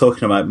suppose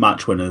talking about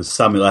match winners,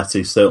 Samuel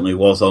Eto'o certainly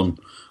was on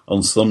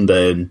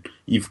Sunday, and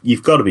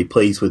you've got to be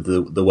pleased with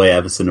the way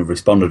Everton have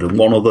responded. And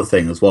one other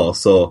thing as well,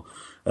 so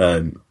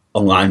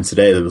online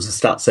today there was a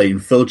stat saying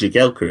Phil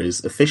Jagielka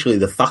is officially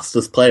the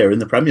fastest player in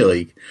the Premier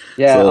League.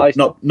 Yeah,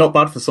 so not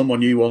bad for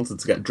someone you wanted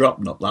to get dropped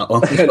not that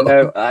long ago.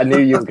 No, I knew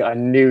you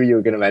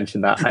were going to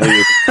mention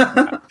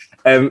that.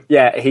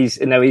 Yeah, he's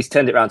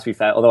turned it around, to be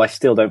fair, although I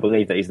still don't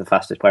believe that he's the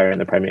fastest player in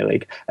the Premier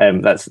League.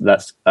 That's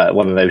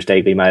one of those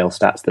Daily Mail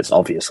stats that's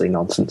obviously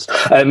nonsense.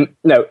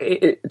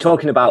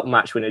 Talking about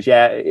match winners,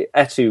 yeah,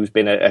 Eto'o's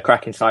been a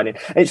cracking signing.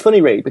 And it's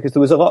funny, really, because there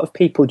was a lot of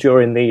people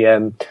during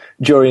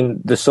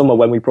the summer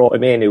when we brought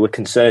him in who were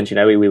concerned, you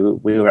know, we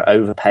were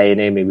overpaying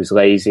him, he was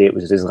lazy, it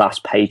was his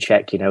last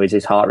paycheck, you know, is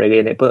his heart really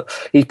in it? But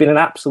he's been an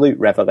absolute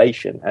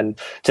revelation. And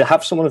to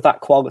have someone of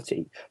that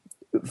quality,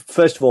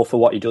 first of all,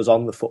 for what he does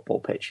on the football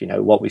pitch, you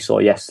know, what we saw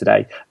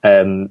yesterday,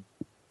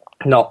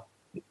 not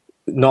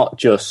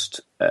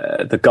just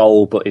the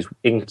goal, but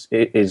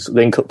his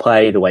link-up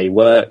play, the way he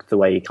worked, the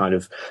way he kind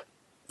of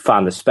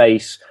found the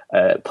space,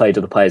 played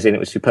other players in, it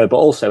was superb. But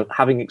also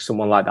having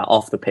someone like that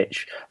off the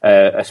pitch,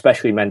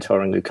 especially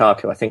mentoring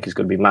Lukaku, I think is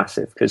going to be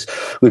massive, because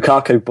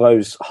Lukaku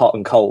blows hot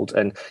and cold.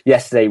 And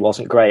yesterday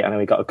wasn't great. I know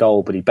he got a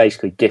goal, but he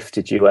basically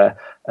gifted you the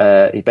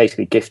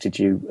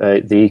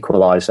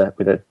equaliser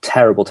with a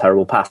terrible,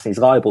 terrible pass. And he's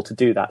liable to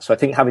do that. So I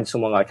think having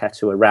someone like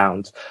Eto'o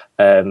around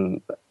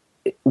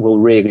will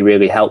really,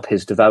 really help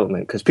his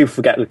development, because people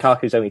forget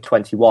Lukaku's only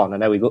 21. I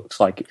know he looks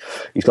like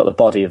he's got the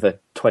body of a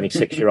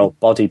 26-year-old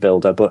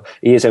bodybuilder, but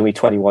he is only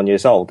 21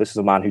 years old. This is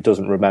a man who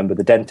doesn't remember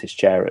the dentist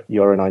chair at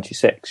Euro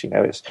 96. You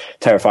know, it's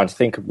terrifying to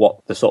think of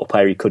what the sort of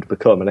player he could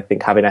become, and I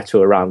think having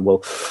Eto'o around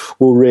will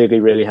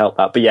really, really help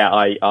that. But yeah,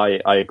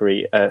 I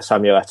agree.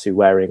 Samuel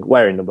Eto'o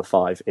wearing number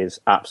 5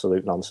 is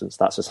absolute nonsense.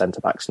 That's a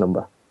centre-back's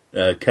number.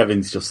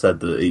 Kevin's just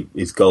said that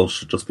his goals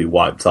should just be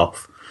wiped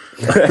off.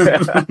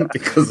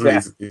 Because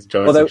of his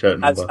choice of shirt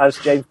number. As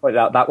James pointed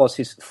out, that was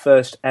his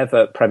first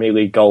ever Premier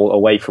League goal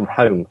away from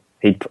home.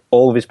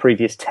 All of his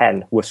previous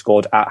 10 were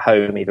scored at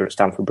home, either at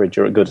Stamford Bridge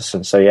or at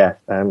Goodison. So yeah,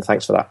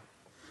 thanks for that.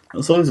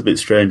 It's always a bit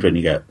strange when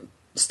you get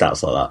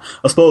stats like that.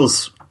 I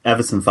suppose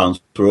Everton fans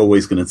were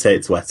always going to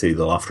take to Eto'o,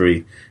 though, after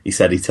he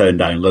said he turned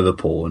down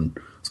Liverpool. And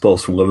I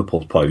suppose from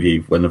Liverpool's point of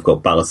view, when they've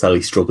got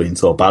Balotelli struggling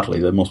so badly,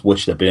 they must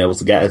wish they'd been able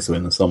to get Eto'o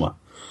in the summer.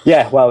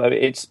 Yeah, well,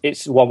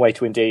 it's one way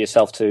to endear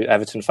yourself to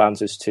Everton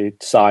fans is to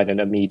sign and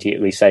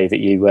immediately say that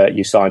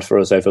you signed for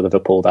us over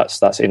Liverpool.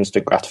 That's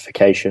instant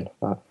gratification.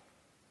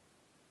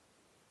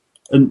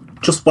 And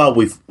just while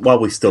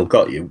we still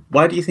got you,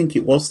 why do you think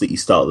it was that you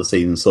started the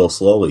season so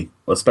slowly,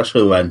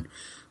 especially when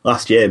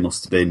last year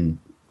must have been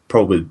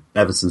probably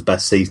Everton's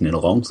best season in a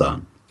long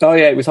time? Oh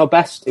yeah, it was our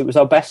best. It was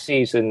our best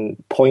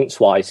season points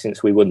wise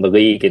since we won the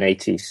league in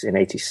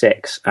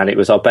 '86, and it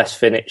was our best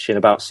finish in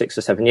about 6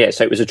 or 7 years.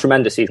 So it was a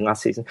tremendous season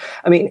last season.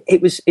 I mean,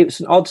 it was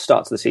an odd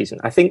start to the season.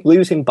 I think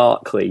losing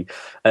Barkley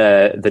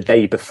the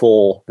day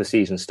before the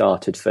season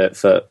started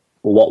for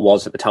what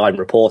was at the time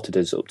reported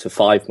as up to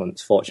 5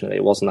 months. Fortunately,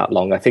 it wasn't that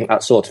long. I think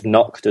that sort of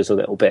knocked us a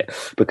little bit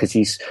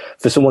because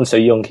for someone so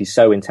young, he's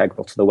so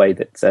integral to the way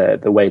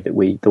that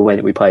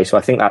we play. So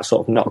I think that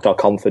sort of knocked our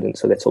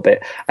confidence a little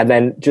bit. And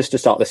then just to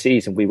start the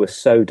season, we were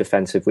so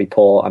defensively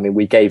poor. I mean,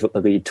 we gave up the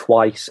lead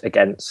twice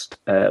against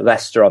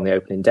Leicester on the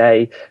opening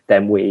day.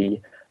 Then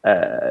we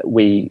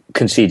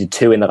conceded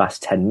 2 in the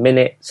last 10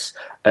 minutes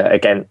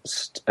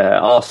against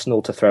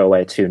Arsenal to throw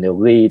away a 2-0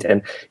 lead,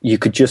 and you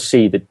could just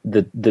see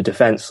the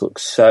defence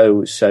looked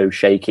so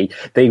shaky.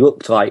 They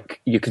looked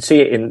like you could see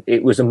it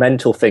it was a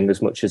mental thing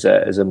as much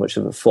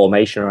of a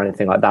formation or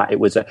anything like that. It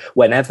was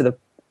whenever the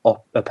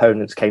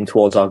opponents came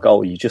towards our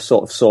goal, you just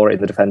sort of saw it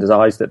in the defenders'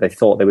 eyes that they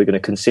thought they were going to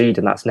concede,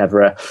 and that's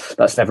never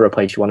a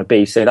place you want to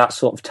be. So that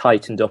sort of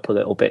tightened up a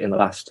little bit in the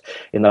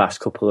last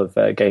couple of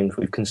games.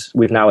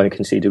 We've now only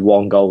conceded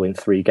 1 goal in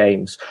 3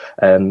 games,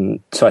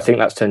 so I think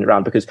that's turned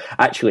around because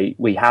actually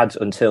we had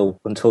until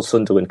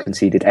Sunderland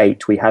conceded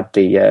 8, we had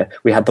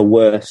the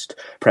worst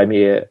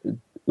Premier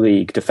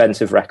League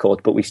defensive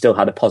record, but we still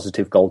had a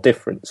positive goal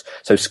difference.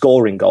 So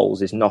scoring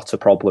goals is not a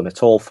problem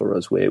at all for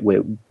us.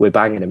 We're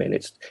banging them in.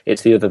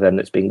 It's the other end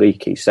that's been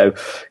leaky. So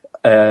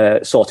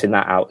sorting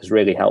that out has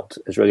really helped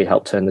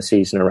turn the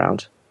season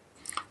around.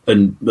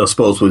 And I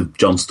suppose with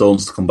John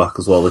Stones to come back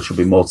as well, there should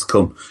be more to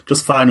come.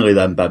 Just finally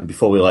then, Ben,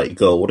 before we let you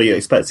go, what are you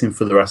expecting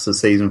for the rest of the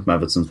season from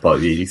Everton's point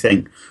of view? Do you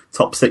think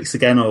top 6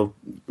 again, or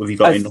have you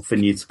got enough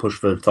in you to push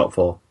for the top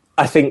 4?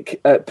 I think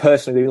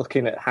personally,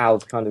 looking at how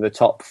kind of the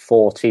top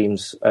 4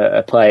 teams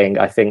are playing,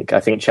 I think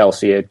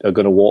Chelsea are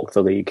going to walk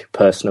the league.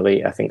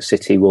 Personally, I think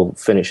City will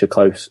finish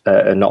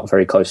a not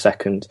very close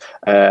second,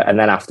 and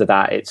then after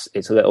that,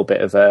 it's a little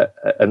bit of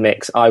a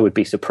mix. I would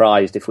be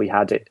surprised if we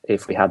had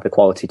the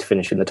quality to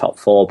finish in the top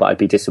 4, but I'd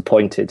be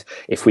disappointed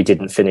if we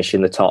didn't finish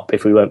in the top,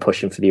 if we weren't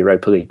pushing for the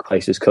Europa League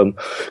places come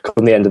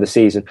the end of the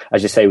season.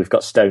 As you say, we've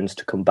got Stones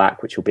to come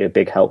back, which will be a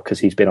big help because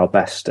he's been our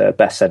best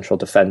central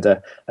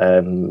defender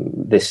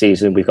this season.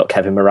 We've got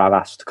Kevin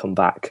Morales to come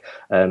back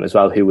as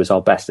well, who was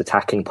our best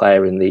attacking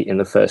player in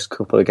the first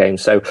couple of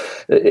games. So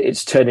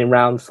it's turning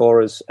round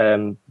for us.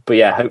 But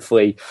yeah,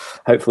 hopefully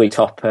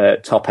top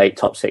 8,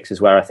 top 6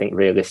 is where I think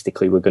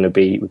realistically we're going to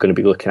be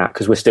looking at,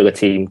 because we're still a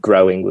team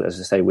growing. As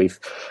I say, we've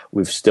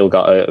still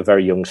got a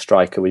very young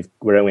striker.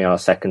 We're only on our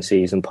second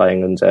season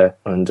playing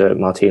under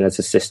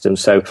Martinez's system.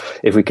 So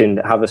if we can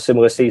have a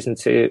similar season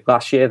to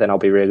last year, then I'll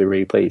be really,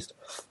 really pleased.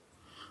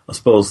 I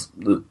suppose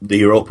the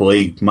Europa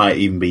League might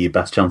even be your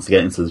best chance to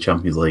get into the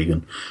Champions League.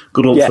 And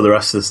good luck for the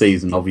rest of the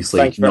season.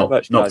 Obviously,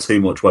 not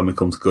too much when we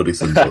come to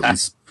Goodison, but you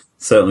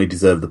certainly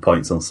deserve the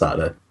points on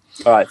Saturday.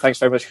 All right, thanks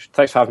very much.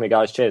 Thanks for having me,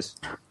 guys. Cheers.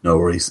 No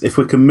worries. If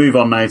we can move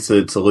on now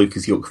to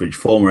Lukas Jutkiewicz,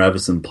 former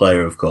Everton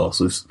player, of course.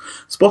 We've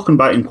spoken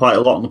about him quite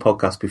a lot on the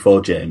podcast before,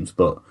 James,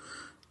 but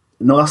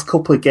in the last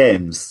couple of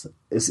games,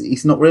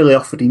 he's not really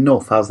offered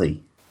enough, has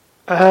he?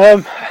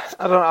 I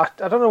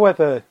don't know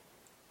whether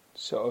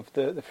sort of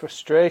the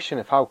frustration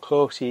of how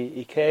close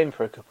he came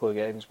for a couple of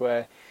games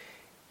where,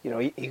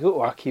 he looked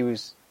like he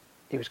was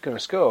going to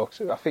score.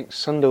 So I think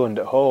Sunderland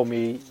at home,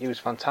 he was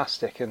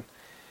fantastic, and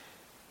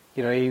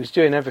he was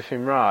doing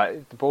everything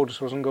right. The ball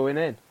just wasn't going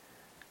in.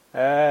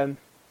 And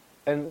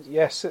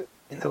yes,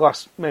 in the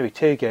last maybe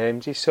 2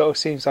 games, he sort of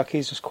seems like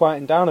he's just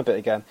quieting down a bit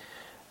again,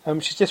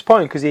 which is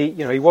disappointing because he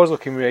was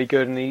looking really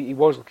good and he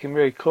was looking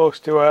really close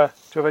to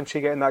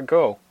eventually getting that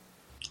goal.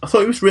 I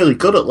thought he was really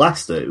good at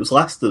Leicester. It was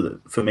Leicester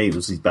that, for me,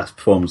 was his best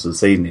performance of the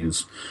season. He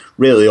was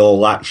really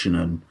all action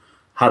and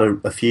had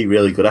a few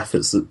really good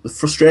efforts. The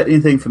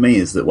frustrating thing for me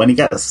is that when he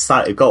gets a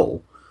sighted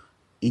goal,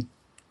 he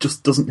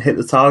just doesn't hit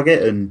the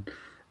target, and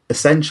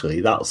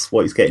essentially that's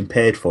what he's getting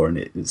paid for. And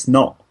it's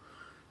not,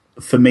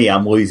 for me,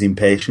 I'm losing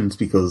patience,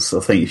 because I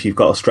think if you've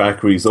got a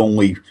striker who's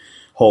only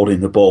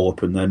holding the ball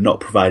up and they're not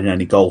providing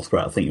any goal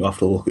threat, I think you have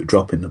to look at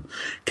dropping them.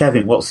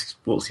 Kevin, what's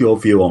your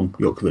view on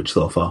Jutkiewicz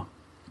so far?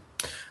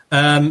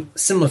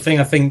 Similar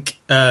thing, I think.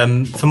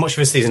 For much of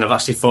the season, I've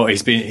actually thought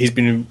he's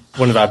been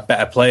one of our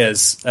better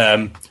players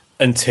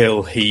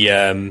until he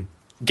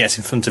gets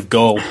in front of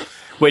goal,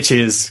 which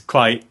is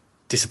quite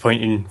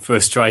disappointing for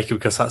a striker,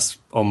 because that's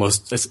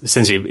almost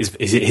essentially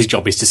his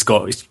job is to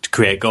score, is to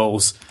create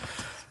goals.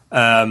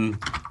 And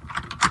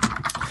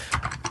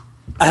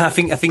I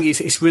think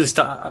it's really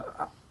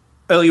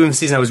earlier in the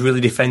season I was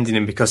really defending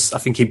him because I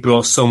think he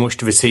brought so much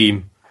to the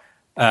team.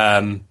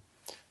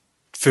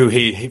 Through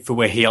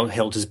where he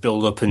held his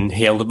build up and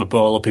he held up the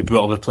ball up, he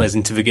brought other players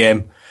into the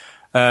game.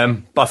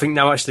 But I think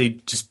now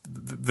actually just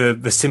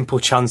the simple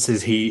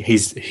chances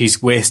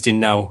he's wasting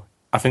now,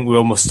 I think we're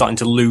almost starting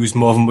to lose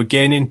more than we're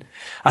gaining.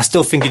 I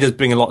still think he does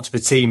bring a lot to the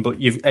team, but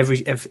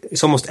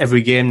it's almost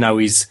every game now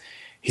he's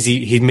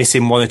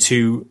missing 1 or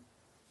 2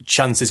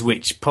 chances,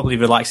 which probably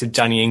the likes of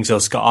Danny Ings or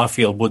Scott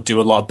Arfield would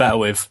do a lot better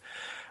with.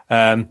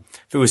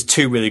 There was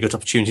 2 really good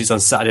opportunities on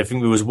Saturday. I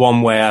think there was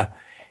one where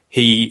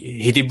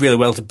he did really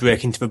well to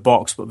break into the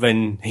box, but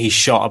then he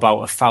shot about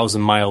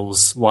 1,000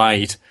 miles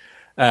wide.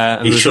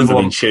 He shouldn't have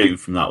been shooting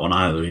from that one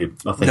either.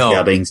 I think he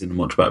had Ings in a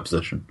much better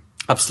position.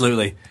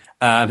 Absolutely.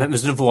 And then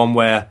there's another one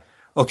where,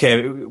 okay,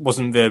 it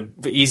wasn't the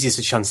easiest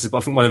of chances, but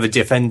I think one of the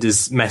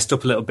defenders messed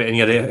up a little bit and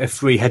he had a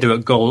free header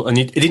at goal, and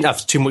he didn't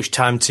have too much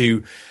time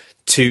to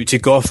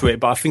go for it,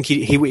 but I think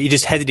he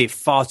just headed it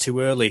far too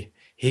early.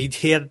 He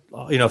had,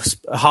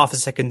 half a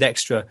second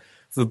extra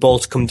for the ball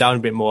to come down a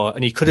bit more,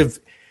 and he could have,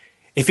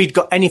 if he'd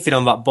got anything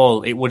on that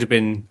ball, it would have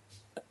been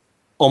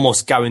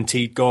almost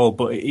guaranteed goal,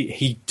 but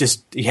he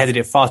headed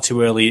it far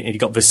too early, and he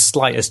got the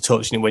slightest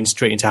touch and it went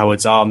straight into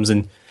Howard's arms.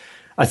 And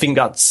I think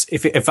that's,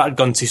 if that had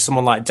gone to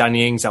someone like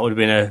Danny Ings, that would have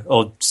been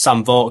or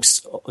Sam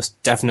Vokes,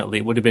 definitely,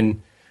 it would have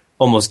been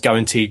almost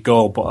guaranteed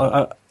goal.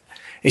 But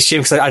it's a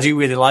shame because I do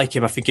really like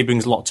him. I think he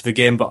brings a lot to the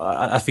game, but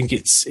I think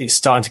it's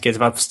starting to get to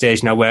that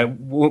stage now where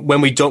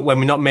when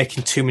we're not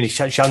making too many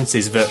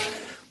chances, that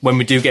when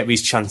we do get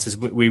these chances,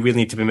 we really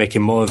need to be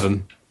making more of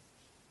them.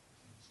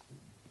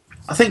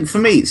 I think for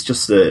me, it's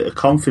just a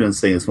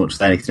confidence thing as much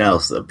as anything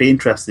else. It'd be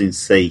interesting to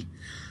see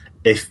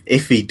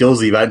if he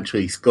does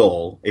eventually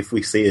score, if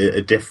we see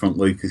a different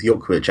Lucas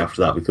Jutkiewicz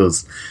after that,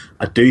 because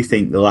I do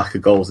think the lack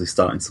of goals is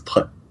starting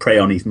to prey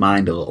on his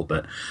mind a little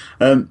bit.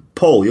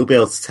 Paul, you'll be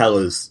able to tell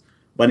us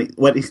when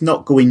it's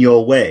not going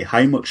your way,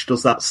 how much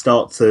does that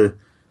start to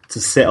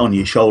sit on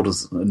your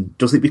shoulders, and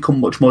does it become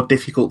much more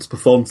difficult to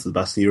perform to the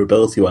best of your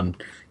ability when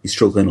you're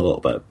struggling a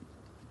little bit?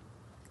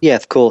 Yeah,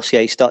 of course.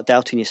 Yeah, you start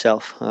doubting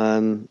yourself.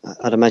 I'd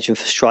imagine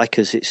for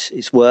strikers,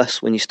 it's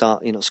worse when you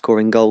start,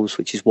 scoring goals,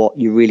 which is what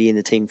you're really in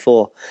the team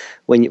for.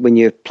 When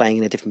you're playing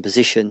in a different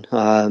position,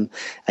 and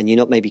you're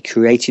not maybe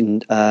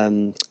creating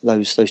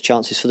those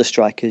chances for the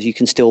strikers, you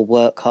can still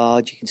work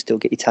hard. You can still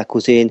get your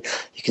tackles in.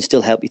 You can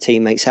still help your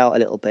teammates out a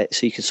little bit,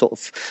 so you can sort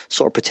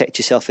of protect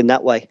yourself in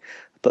that way.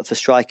 But for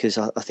strikers,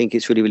 I think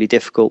it's really, really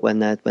difficult when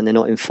they're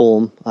not in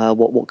form.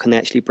 What can they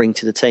actually bring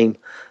to the team?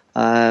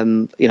 I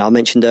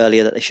mentioned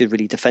earlier that they should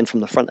really defend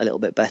from the front a little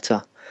bit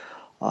better.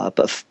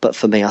 But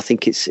for me, I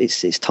think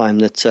it's time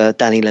that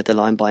Danny led the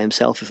line by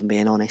himself, if I'm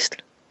being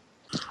honest.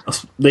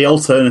 The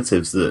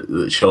alternatives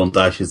that Sean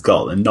Dyche has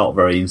got, they're not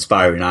very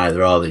inspiring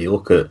either, are they? You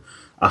look at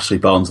Ashley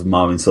Barnes and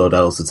Marvin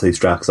Sordell as the 2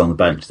 strikers on the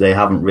bench. They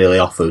haven't really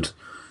offered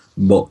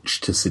much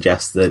to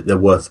suggest that they're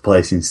worth the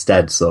place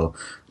instead. So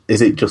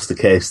is it just the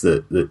case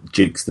that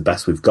Duke's the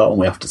best we've got and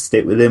we have to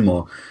stick with him,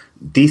 or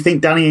do you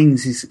think Danny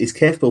Ings is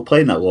capable of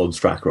playing that lone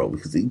striker role?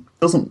 Because he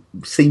doesn't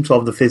seem to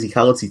have the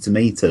physicality to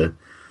me to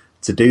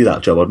do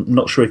that job. I'm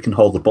not sure he can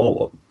hold the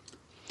ball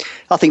up.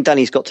 I think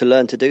Danny's got to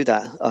learn to do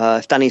that.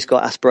 If Danny's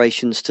got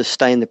aspirations to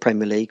stay in the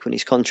Premier League when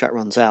his contract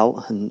runs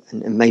out and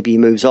maybe he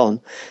moves on,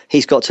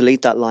 he's got to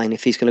lead that line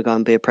if he's going to go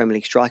and be a Premier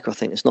League striker. I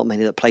think there's not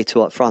many that play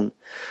 2 up front.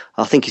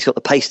 I think he's got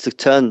the pace to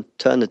turn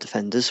the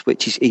defenders,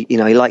 which he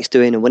likes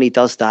doing. And when he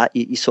does that,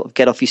 you sort of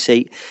get off your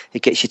seat.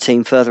 It gets your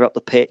team further up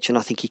the pitch, and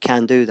I think he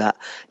can do that.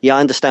 Yeah, I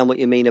understand what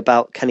you mean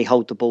about can he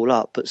hold the ball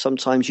up, but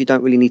sometimes you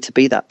don't really need to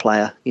be that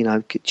player.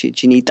 Do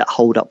you need that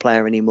hold-up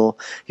player anymore?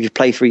 If you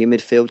play through your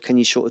midfield, can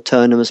you sort of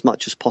turn them as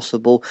much as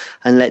possible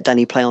and let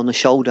Danny play on the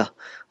shoulder?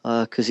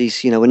 Because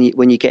he's,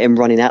 when you get him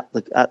running at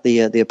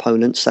the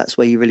opponents, that's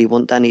where you really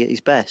want Danny at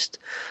his best.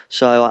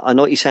 So I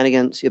know what you're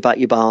saying about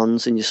your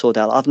Barnes and your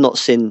Sordell. I've not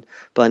seen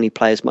Burnley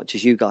play as much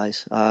as you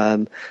guys.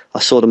 I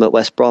saw them at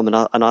West Brom, and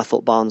I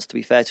thought Barnes, to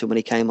be fair to him, when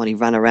he came on, he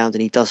ran around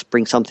and he does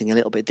bring something a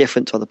little bit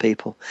different to other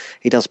people.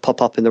 He does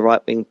pop up in the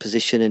right wing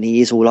position, and he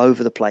is all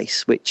over the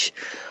place, which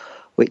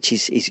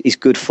is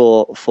good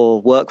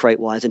for work rate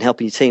wise and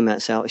helping your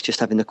teammates out. It's just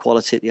having the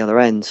quality at the other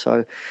end.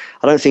 So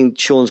I don't think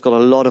Sean's got a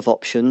lot of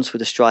options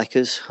with the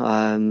strikers.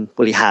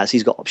 He has.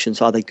 He's got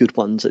options. Are they good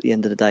ones at the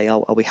end of the day?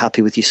 Are we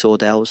happy with your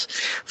Sordells?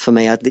 For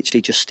me, I'd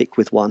literally just stick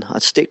with one.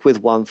 I'd stick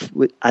with one,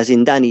 as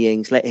in Danny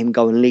Ings, let him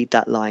go and lead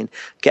that line,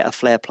 get a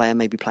flair player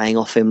maybe playing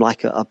off him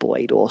like a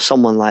Boyd or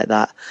someone like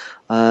that,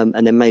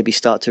 and then maybe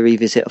start to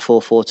revisit a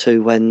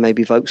 4-4-2 when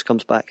maybe Vokes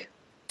comes back.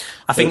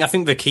 I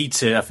think the key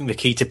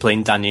to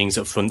playing Danny Ings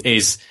up front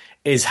is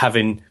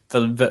having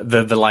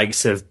the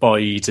likes of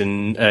Boyd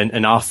and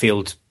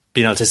Arfield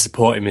being able to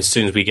support him as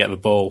soon as we get the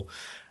ball.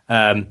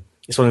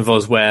 It's one of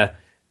those where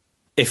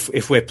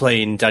if we're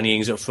playing Danny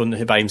Ings up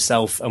front by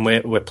himself and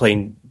we're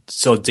playing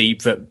so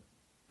deep that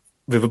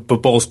the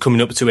ball's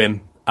coming up to him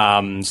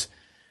and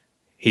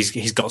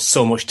he's got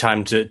so much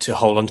time to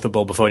hold on to the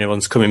ball before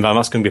anyone's coming by,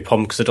 that's going to be a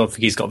problem because I don't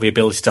think he's got the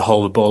ability to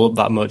hold the ball up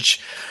that much.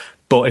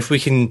 But if we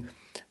can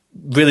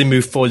really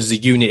move forward as a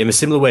unit in a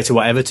similar way to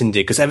what Everton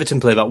did, because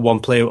Everton played that one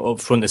player up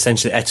front.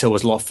 Essentially, Eto'o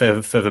was a lot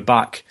further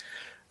back.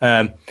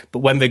 But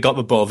when they got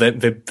the ball,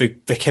 they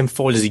came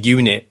forward as a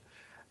unit,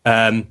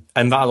 and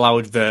that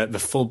allowed the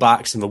full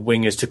backs and the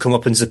wingers to come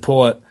up and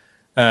support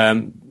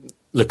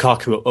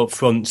Lukaku up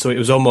front. So it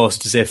was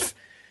almost as if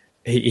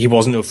he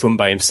wasn't up front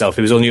by himself.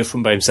 He was only up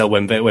front by himself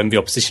when the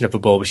opposition had the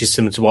ball, which is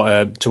similar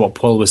to what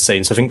Paul was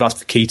saying. So I think that's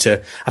the key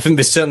to. I think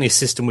there's certainly a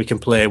system we can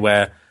play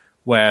where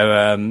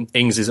where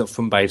Ings is up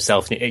front by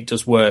himself, and it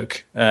does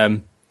work.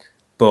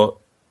 But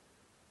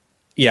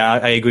yeah,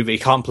 I agree that he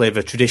can't play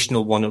the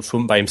traditional one up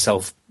front by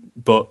himself.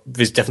 But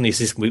there's definitely a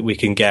system we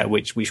can get,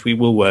 which we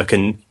will work,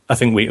 and I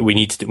think we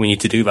need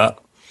to do that.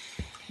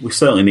 We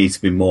certainly need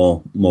to be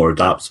more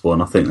adaptable,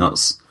 and I think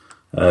that's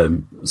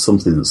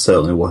something that's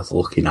certainly worth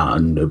looking at,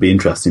 and it'll be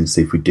interesting to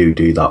see if we do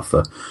that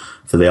for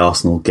the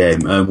Arsenal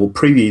game. We'll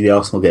preview the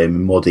Arsenal game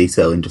in more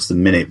detail in just a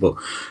minute, but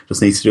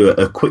just need to do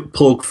a quick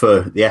plug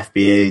for the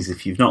FBAs.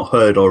 If you've not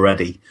heard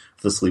already,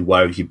 obviously,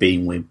 where have you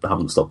been? We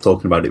haven't stopped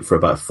talking about it for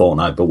about a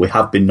fortnight, but we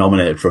have been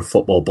nominated for a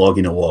Football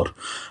Blogging Award.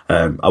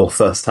 Our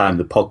first time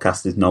the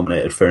podcast is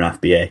nominated for an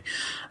FBA.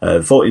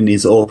 Voting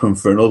is open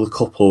for another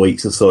couple of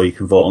weeks or so. You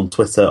can vote on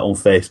Twitter, on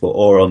Facebook,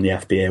 or on the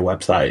FBA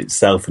website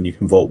itself, and you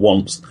can vote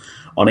once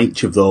on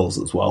each of those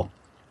as well.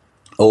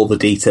 All the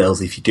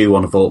details, if you do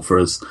want to vote for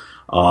us,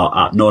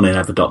 are at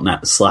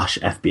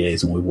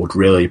nonamenever.net/FBAs, and we would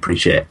really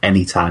appreciate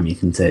any time you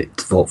can take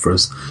to vote for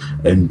us,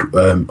 and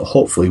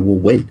hopefully we'll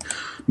win.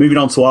 Moving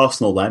on to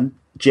Arsenal then,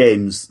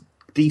 James,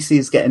 DC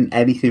is getting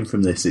anything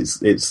from this?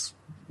 It's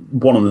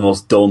one of the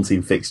most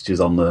daunting fixtures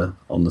on the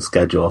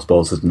schedule, I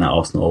suppose, isn't it,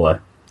 Arsenal away?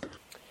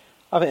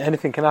 I think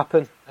anything can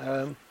happen.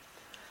 I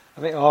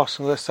think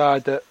Arsenal are a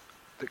side that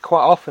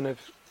quite often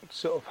have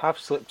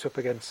slipped up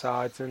against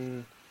sides,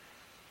 and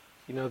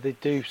they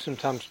do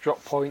sometimes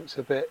drop points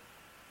a bit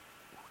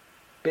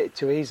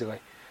too easily.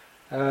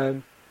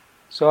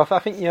 So I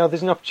think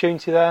there's an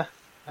opportunity there.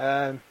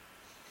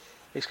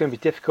 It's going to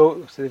be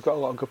difficult, so they've got a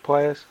lot of good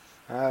players.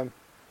 But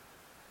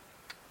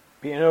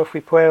if we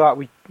play like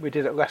we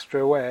did at Leicester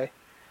away,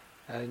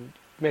 and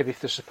maybe if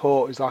the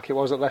support is like it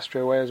was at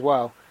Leicester away as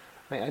well,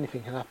 I think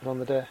anything can happen on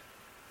the day.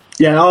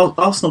 Yeah,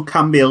 Arsenal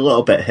can be a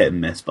little bit hit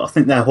and miss, but I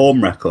think their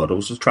home record, I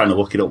was just trying to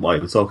look it up while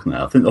you were talking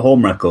there, I think the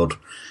home record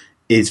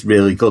is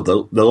really good.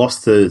 They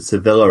lost to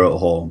Villa at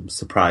home,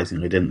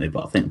 surprisingly, didn't they?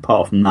 But I think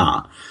apart from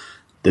that,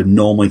 they're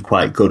normally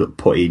quite good at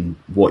putting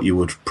what you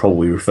would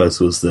probably refer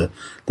to as the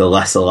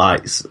lesser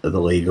lights of the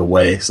league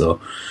away.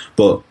 So,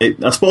 but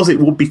I suppose it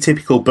would be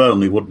typical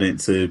Burnley, wouldn't it,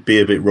 to be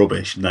a bit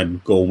rubbish and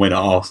then go and win at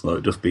Arsenal?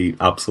 It'd just be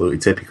absolutely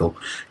typical.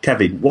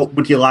 Kevin, what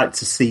would you like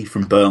to see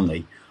from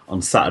Burnley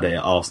on Saturday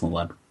at Arsenal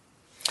then?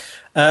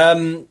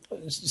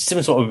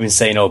 Similar to what we've been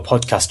saying on our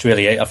podcast,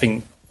 really. I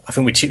think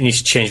we need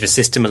to change the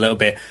system a little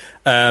bit.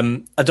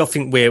 I don't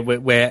think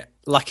we're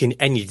lacking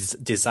any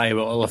desire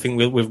at all. I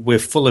think we're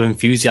full of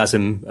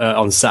enthusiasm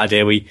on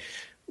Saturday. We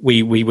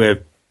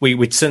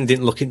certainly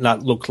didn't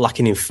look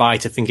lacking in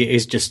fight. I think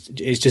it's just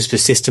the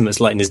system that's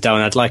letting us down.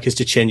 I'd like us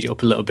to change it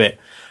up a little bit.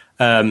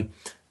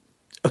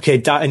 Okay,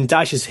 and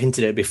Dyche has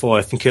hinted at it before.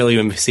 I think earlier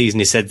in the season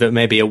he said that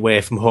maybe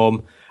away from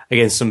home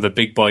against some of the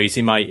big boys,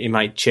 he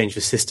might change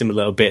the system a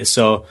little bit.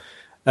 So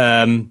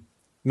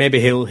maybe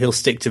he'll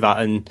stick to that.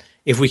 And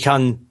if we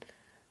can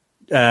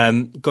go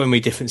in with a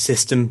different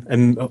system,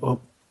 and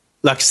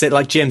like I said,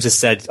 like James has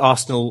said,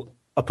 Arsenal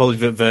are probably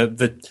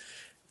the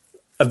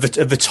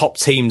top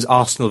teams.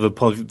 Arsenal are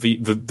probably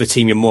the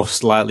team you're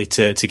most likely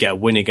to get a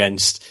win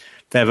against.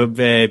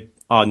 They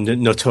are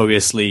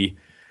notoriously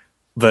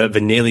the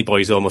nearly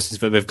boys almost.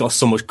 They've got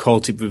so much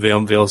quality, but they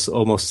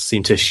almost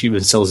seem to shoot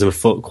themselves in the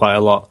foot quite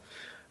a lot.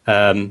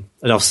 And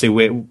obviously,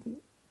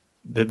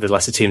 the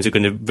lesser teams are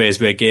going to raise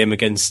their game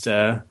against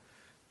one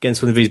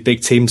of these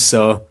big teams.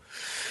 So,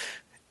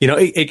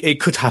 it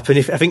could happen.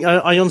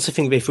 I honestly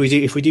think that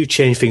if we do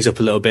change things up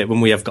a little bit when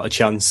we have got a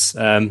chance.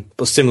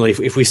 But similarly,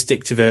 if we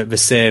stick to the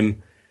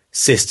same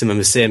system and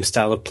the same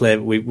style of play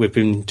that we've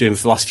been doing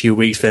for the last few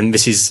weeks, then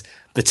this is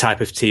the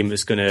type of team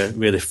that's going to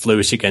really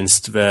flourish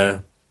against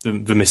the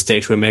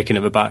mistakes we're making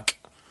at the back.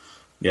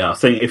 Yeah, I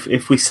think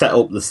if we set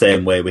up the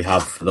same way we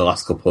have for the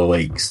last couple of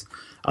weeks,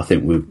 I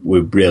think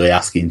we're really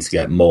asking to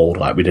get mauled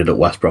like we did at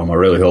West Brom. I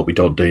really hope we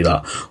don't do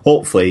that.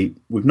 Hopefully,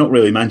 we've not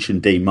really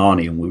mentioned Dean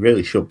Marney, and we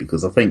really should,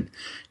 because I think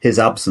his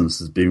absence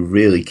has been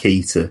really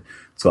key to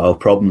our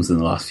problems in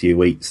the last few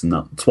weeks. And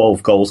that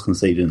 12 goals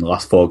conceded in the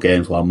last 4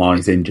 games while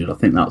Marney's injured, I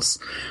think that's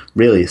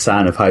really a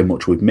sign of how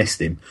much we've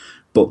missed him.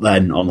 But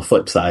then, on the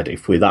flip side,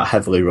 if we're that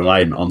heavily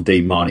reliant on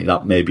Dean Marney,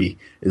 that maybe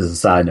is a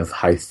sign of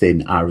how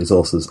thin our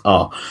resources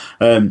are.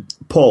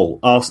 Paul,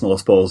 Arsenal, I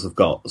suppose, have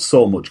got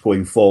so much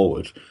going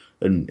forward,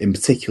 and in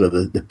particular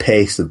the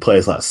pace of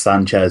players like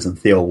Sanchez and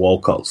Theo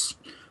Walcott's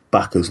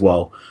back as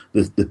well.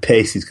 The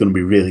pace is going to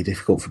be really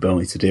difficult for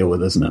Burnley to deal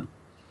with, isn't it?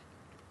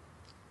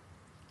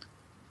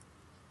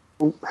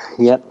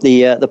 Yeah,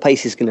 the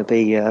pace is going to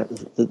be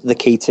the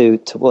key to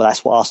well,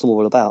 that's what Arsenal are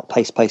all about: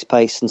 pace,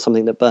 and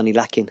something that Burnley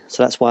lacking.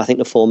 So that's why I think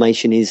the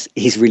formation is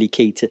really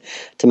key to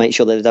make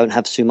sure that they don't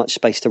have too much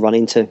space to run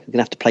into. You're going to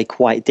have to play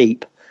quite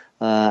deep,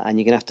 and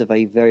you're going to have to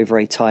be very,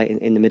 very tight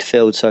in the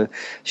midfield. So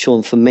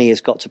Sean, for me,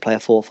 has got to play a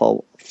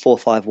 4-4-2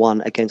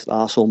 4-5-1 against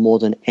Arsenal more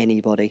than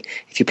anybody.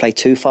 If you play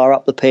too far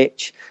up the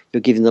pitch,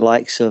 you're giving the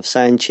likes of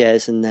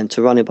Sanchez and them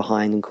to run it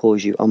behind and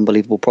cause you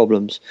unbelievable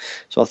problems.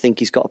 So I think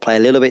he's got to play a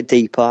little bit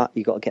deeper.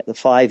 You've got to get the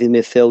 5 in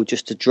midfield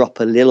just to drop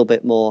a little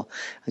bit more.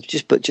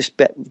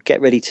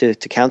 Get ready to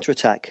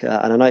counter-attack.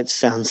 And I know it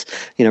sounds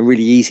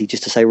really easy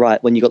just to say,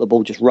 right, when you got the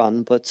ball, just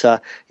run. But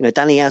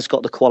Danny has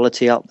got the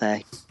quality up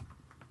there.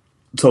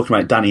 Talking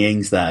about Danny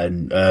Ings there,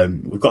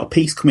 and we've got a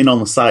piece coming on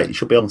the site. It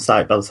should be on the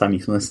site by the time you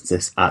can listen to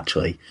this,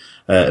 actually,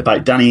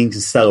 about Danny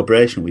Ings'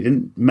 celebration. We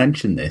didn't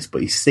mention this,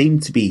 but he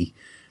seemed to be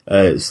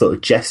sort of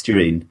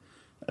gesturing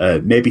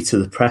maybe to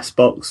the press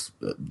box,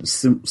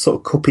 sort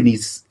of cupping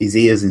his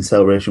ears in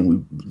celebration.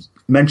 We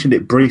mentioned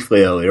it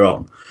briefly earlier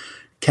on.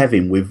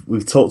 Kevin,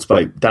 we've talked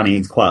about Danny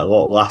Ings quite a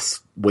lot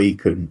last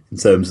week in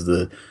terms of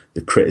the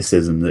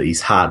criticism that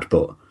he's had,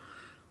 but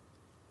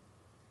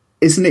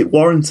isn't it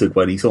warranted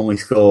when he's only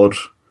scored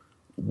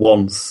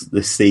once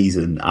this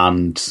season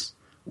and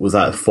was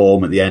out of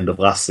form at the end of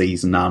last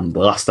season, and the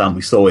last time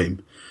we saw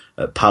him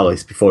at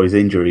Palace before his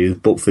injury, he was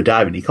booked for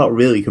diving? He can't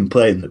really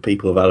complain that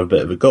people have had a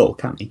bit of a go,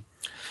 can he?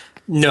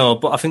 No,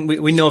 but I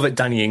think we know that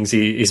Danny Ings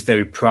is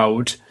very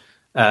proud,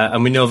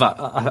 and we know that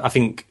I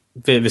think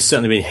there's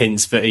certainly been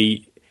hints that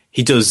he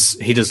does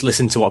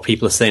listen to what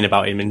people are saying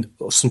about him, and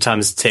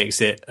sometimes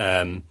takes it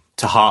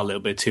to heart a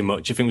little bit too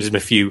much. I think there's been a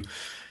few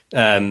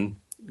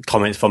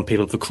comments from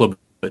people at the club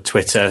at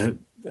Twitter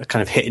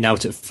kind of hitting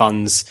out at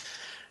fans,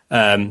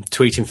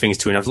 tweeting things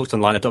to him. I've looked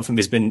online. I don't think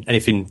there's been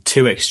anything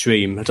too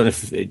extreme. I don't know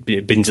if it's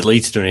been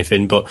deleted or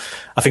anything, but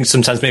I think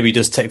sometimes maybe he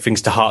does take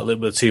things to heart a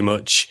little bit too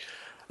much.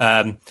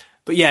 But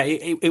yeah,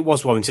 it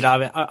was warranted.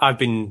 I've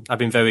been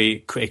very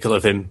critical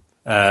of him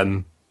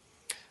in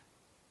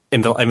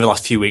the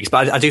last few weeks,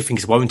 but I do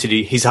think it's warranted.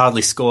 He's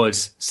hardly scored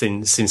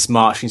since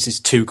March. Since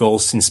 2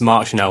 goals since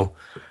March now.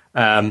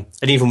 And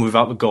even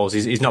without the goals,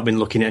 he's not been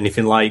looking at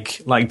anything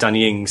like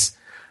Danny Ings.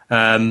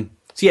 So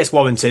yeah, it's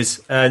warranted.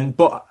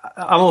 But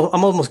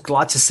I'm almost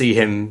glad to see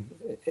him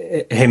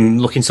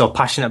looking so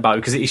passionate about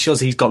it, because it shows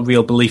he's got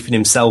real belief in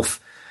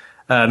himself.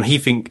 He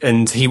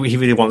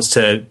really wants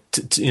to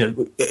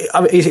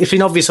it's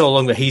been obvious all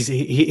along that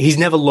he's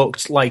never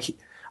looked like.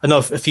 I know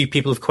a few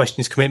people have questioned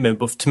his commitment,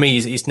 but to me,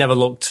 it's never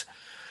looked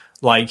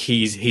like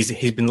he's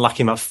been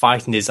lacking that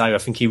fighting desire. I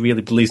think he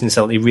really believes in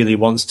himself. He really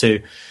wants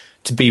to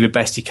be the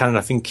best he can, and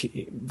I think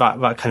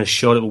that kind of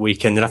showed at the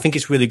weekend. And I think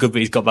it's really good that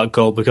he's got that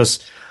goal, because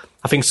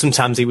I think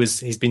sometimes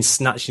he's been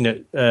snatching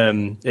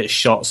at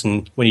shots,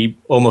 and when he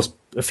almost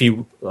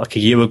a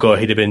year ago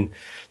he'd have been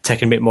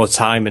taking a bit more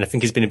time, and I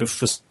think he's been a bit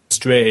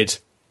frustrated.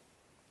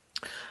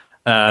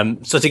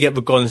 So to get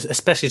the goal,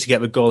 especially to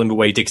get the goal in the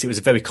way he did, 'cause it was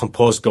a very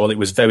composed goal. It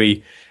was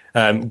very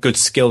good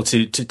skill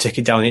to take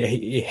it down.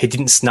 He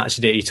didn't snatch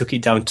at it. He took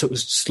it down,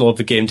 slowed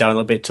the game down a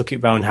little bit, took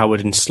it round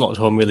Howard and slotted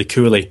home really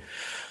coolly.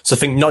 So I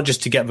think not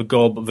just to get the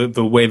goal, but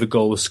the way the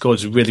goal was scored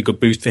is a really good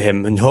boost for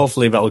him, and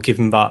hopefully that will give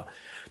him that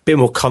bit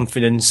more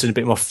confidence and a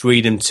bit more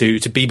freedom to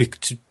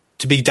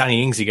be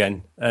Danny Ings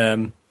again.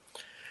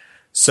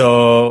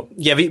 So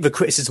yeah, the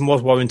criticism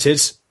was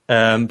warranted,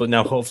 but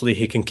now hopefully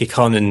he can kick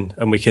on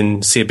and we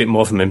can see a bit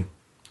more from him.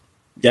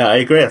 Yeah, I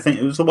agree. I think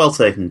it was a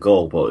well-taken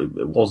goal, but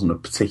it wasn't a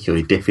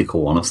particularly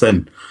difficult one. I've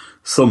seen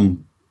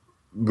some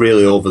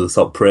really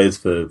over-the-top praise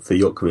for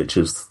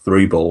Jutkovic's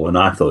through ball, and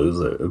I thought it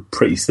was a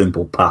pretty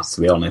simple pass,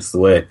 to be honest. The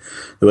way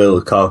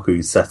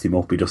Lukaku set him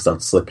up, he just had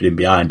to slip it in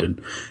behind, and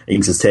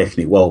Ings has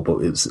taken it well, but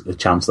it's a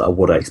chance that I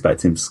would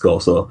expect him to score.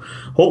 So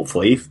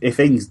hopefully, if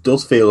Ings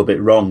does feel a bit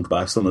wronged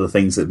by some of the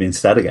things that have been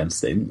said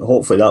against him,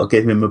 hopefully that'll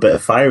give him a bit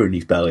of fire in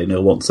his belly, and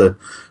he'll want to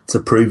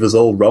prove us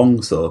all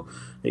wrong. So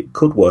it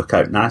could work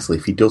out nicely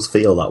if he does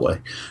feel that way.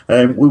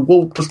 We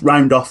will just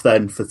round off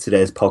then for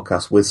today's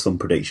podcast with some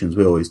predictions.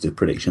 We always do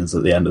predictions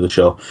at the end of the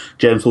show.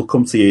 James, we'll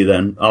come to you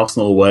then.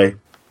 Arsenal away.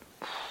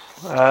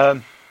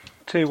 2-1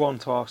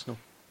 to Arsenal.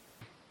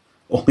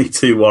 Only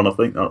 2-1, I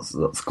think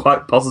that's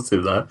quite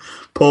positive there.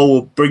 Paul,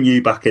 we'll bring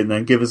you back in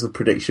then. Give us a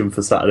prediction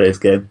for Saturday's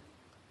game.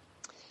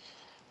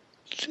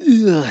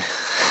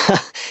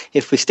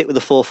 If we stick with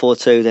the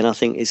 4-4-2, then I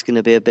think it's going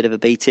to be a bit of a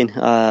beating.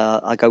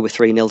 I go with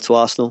 3-0 to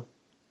Arsenal.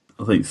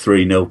 I think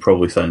 3-0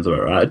 probably sounds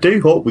about right. I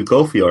do hope we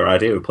go for your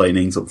idea of playing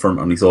Ings up front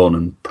on his own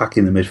and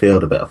packing the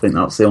midfield a bit. I think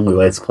that's the only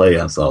way to play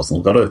against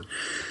Arsenal. Got to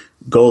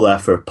go there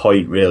for a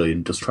point, really,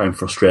 and just try and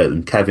frustrate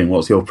them. Kevin,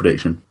 what's your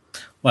prediction?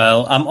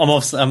 Well, I'm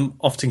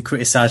often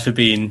criticised for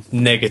being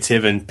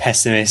negative and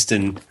pessimist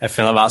and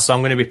everything like that, so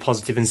I'm going to be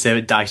positive and say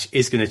that Dyche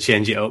is going to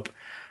change it up,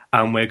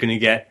 and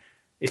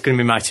it's going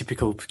to be my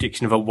typical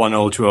prediction of a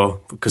 1-0 draw,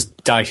 because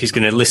Dyche is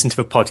going to listen to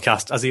the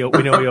podcast, as we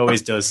know he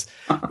always does.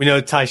 We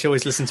know Dyche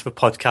always listens to the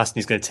podcast, and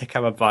he's going to take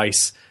our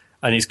advice,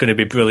 and it's going to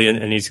be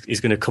brilliant, and he's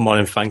going to come on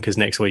and thank us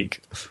next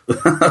week.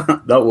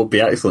 That would be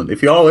excellent.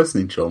 If you are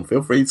listening, Sean,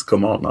 feel free to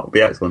come on. That would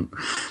be excellent.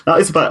 That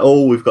is about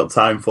all we've got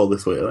time for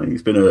this week. I think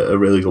it's been a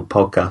really good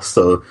podcast.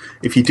 So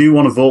if you do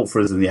want to vote for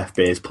us in the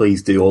FBAs,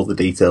 please do. All the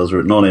details are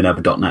at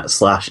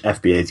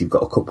nonnanever.net/FBAs. You've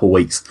got a couple of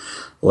weeks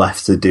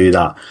left to do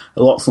that.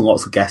 Lots and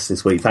lots of guests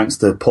this week. Thanks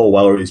to Paul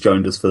Weller, who's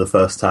joined us for the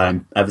first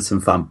time, Everton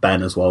fan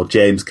Ben as well,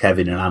 James,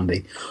 Kevin and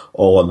Andy,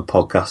 all on the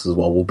podcast as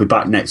well. We'll be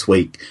back next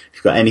week. If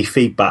you've got any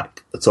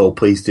feedback at all,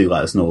 please do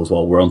let us know as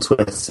well. We're on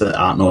Twitter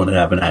at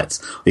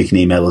NoNaneverNet, or you can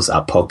email us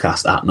at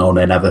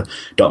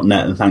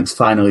podcast@nonnanever.net. And thanks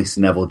finally to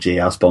Neville G,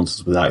 our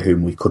sponsors, without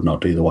whom we could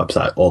not do the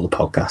website or the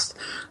podcast.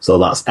 So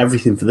that's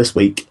everything for this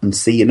week, and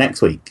see you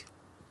next week.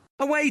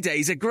 Away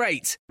days are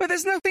great, but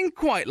there's nothing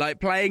quite like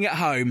playing at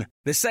home.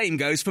 The same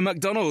goes for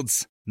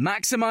McDonald's.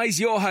 Maximise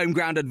your home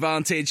ground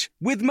advantage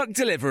with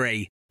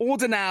McDelivery.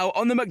 Order now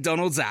on the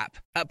McDonald's app.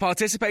 At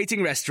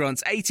participating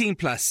restaurants, 18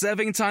 plus,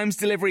 serving times,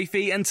 delivery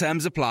fee and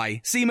terms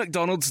apply. See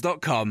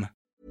mcdonalds.com.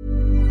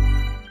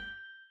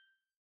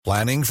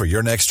 Planning for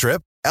your next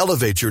trip?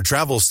 Elevate your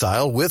travel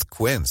style with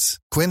Quince.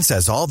 Quince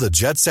has all the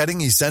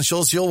jet-setting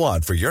essentials you'll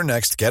want for your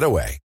next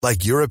getaway,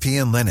 like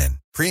European linen,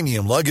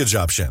 premium luggage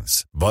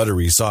options,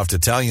 buttery soft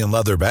Italian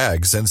leather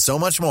bags, and so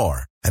much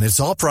more. And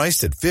it's all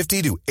priced at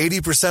 50 to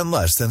 80%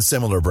 less than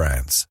similar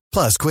brands.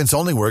 Plus, Quince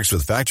only works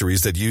with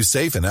factories that use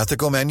safe and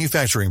ethical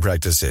manufacturing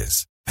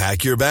practices.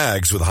 Pack your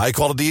bags with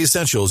high-quality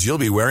essentials you'll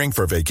be wearing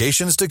for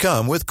vacations to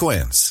come with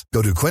Quince.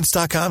 Go to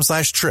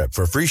quince.com/trip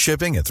for free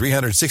shipping and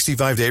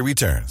 365-day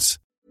returns.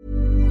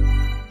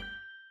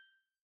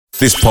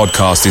 This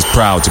podcast is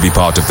proud to be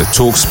part of the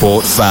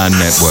TalkSport Fan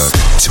Network.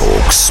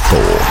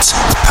 TalkSport.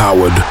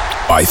 Powered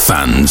by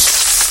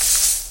fans.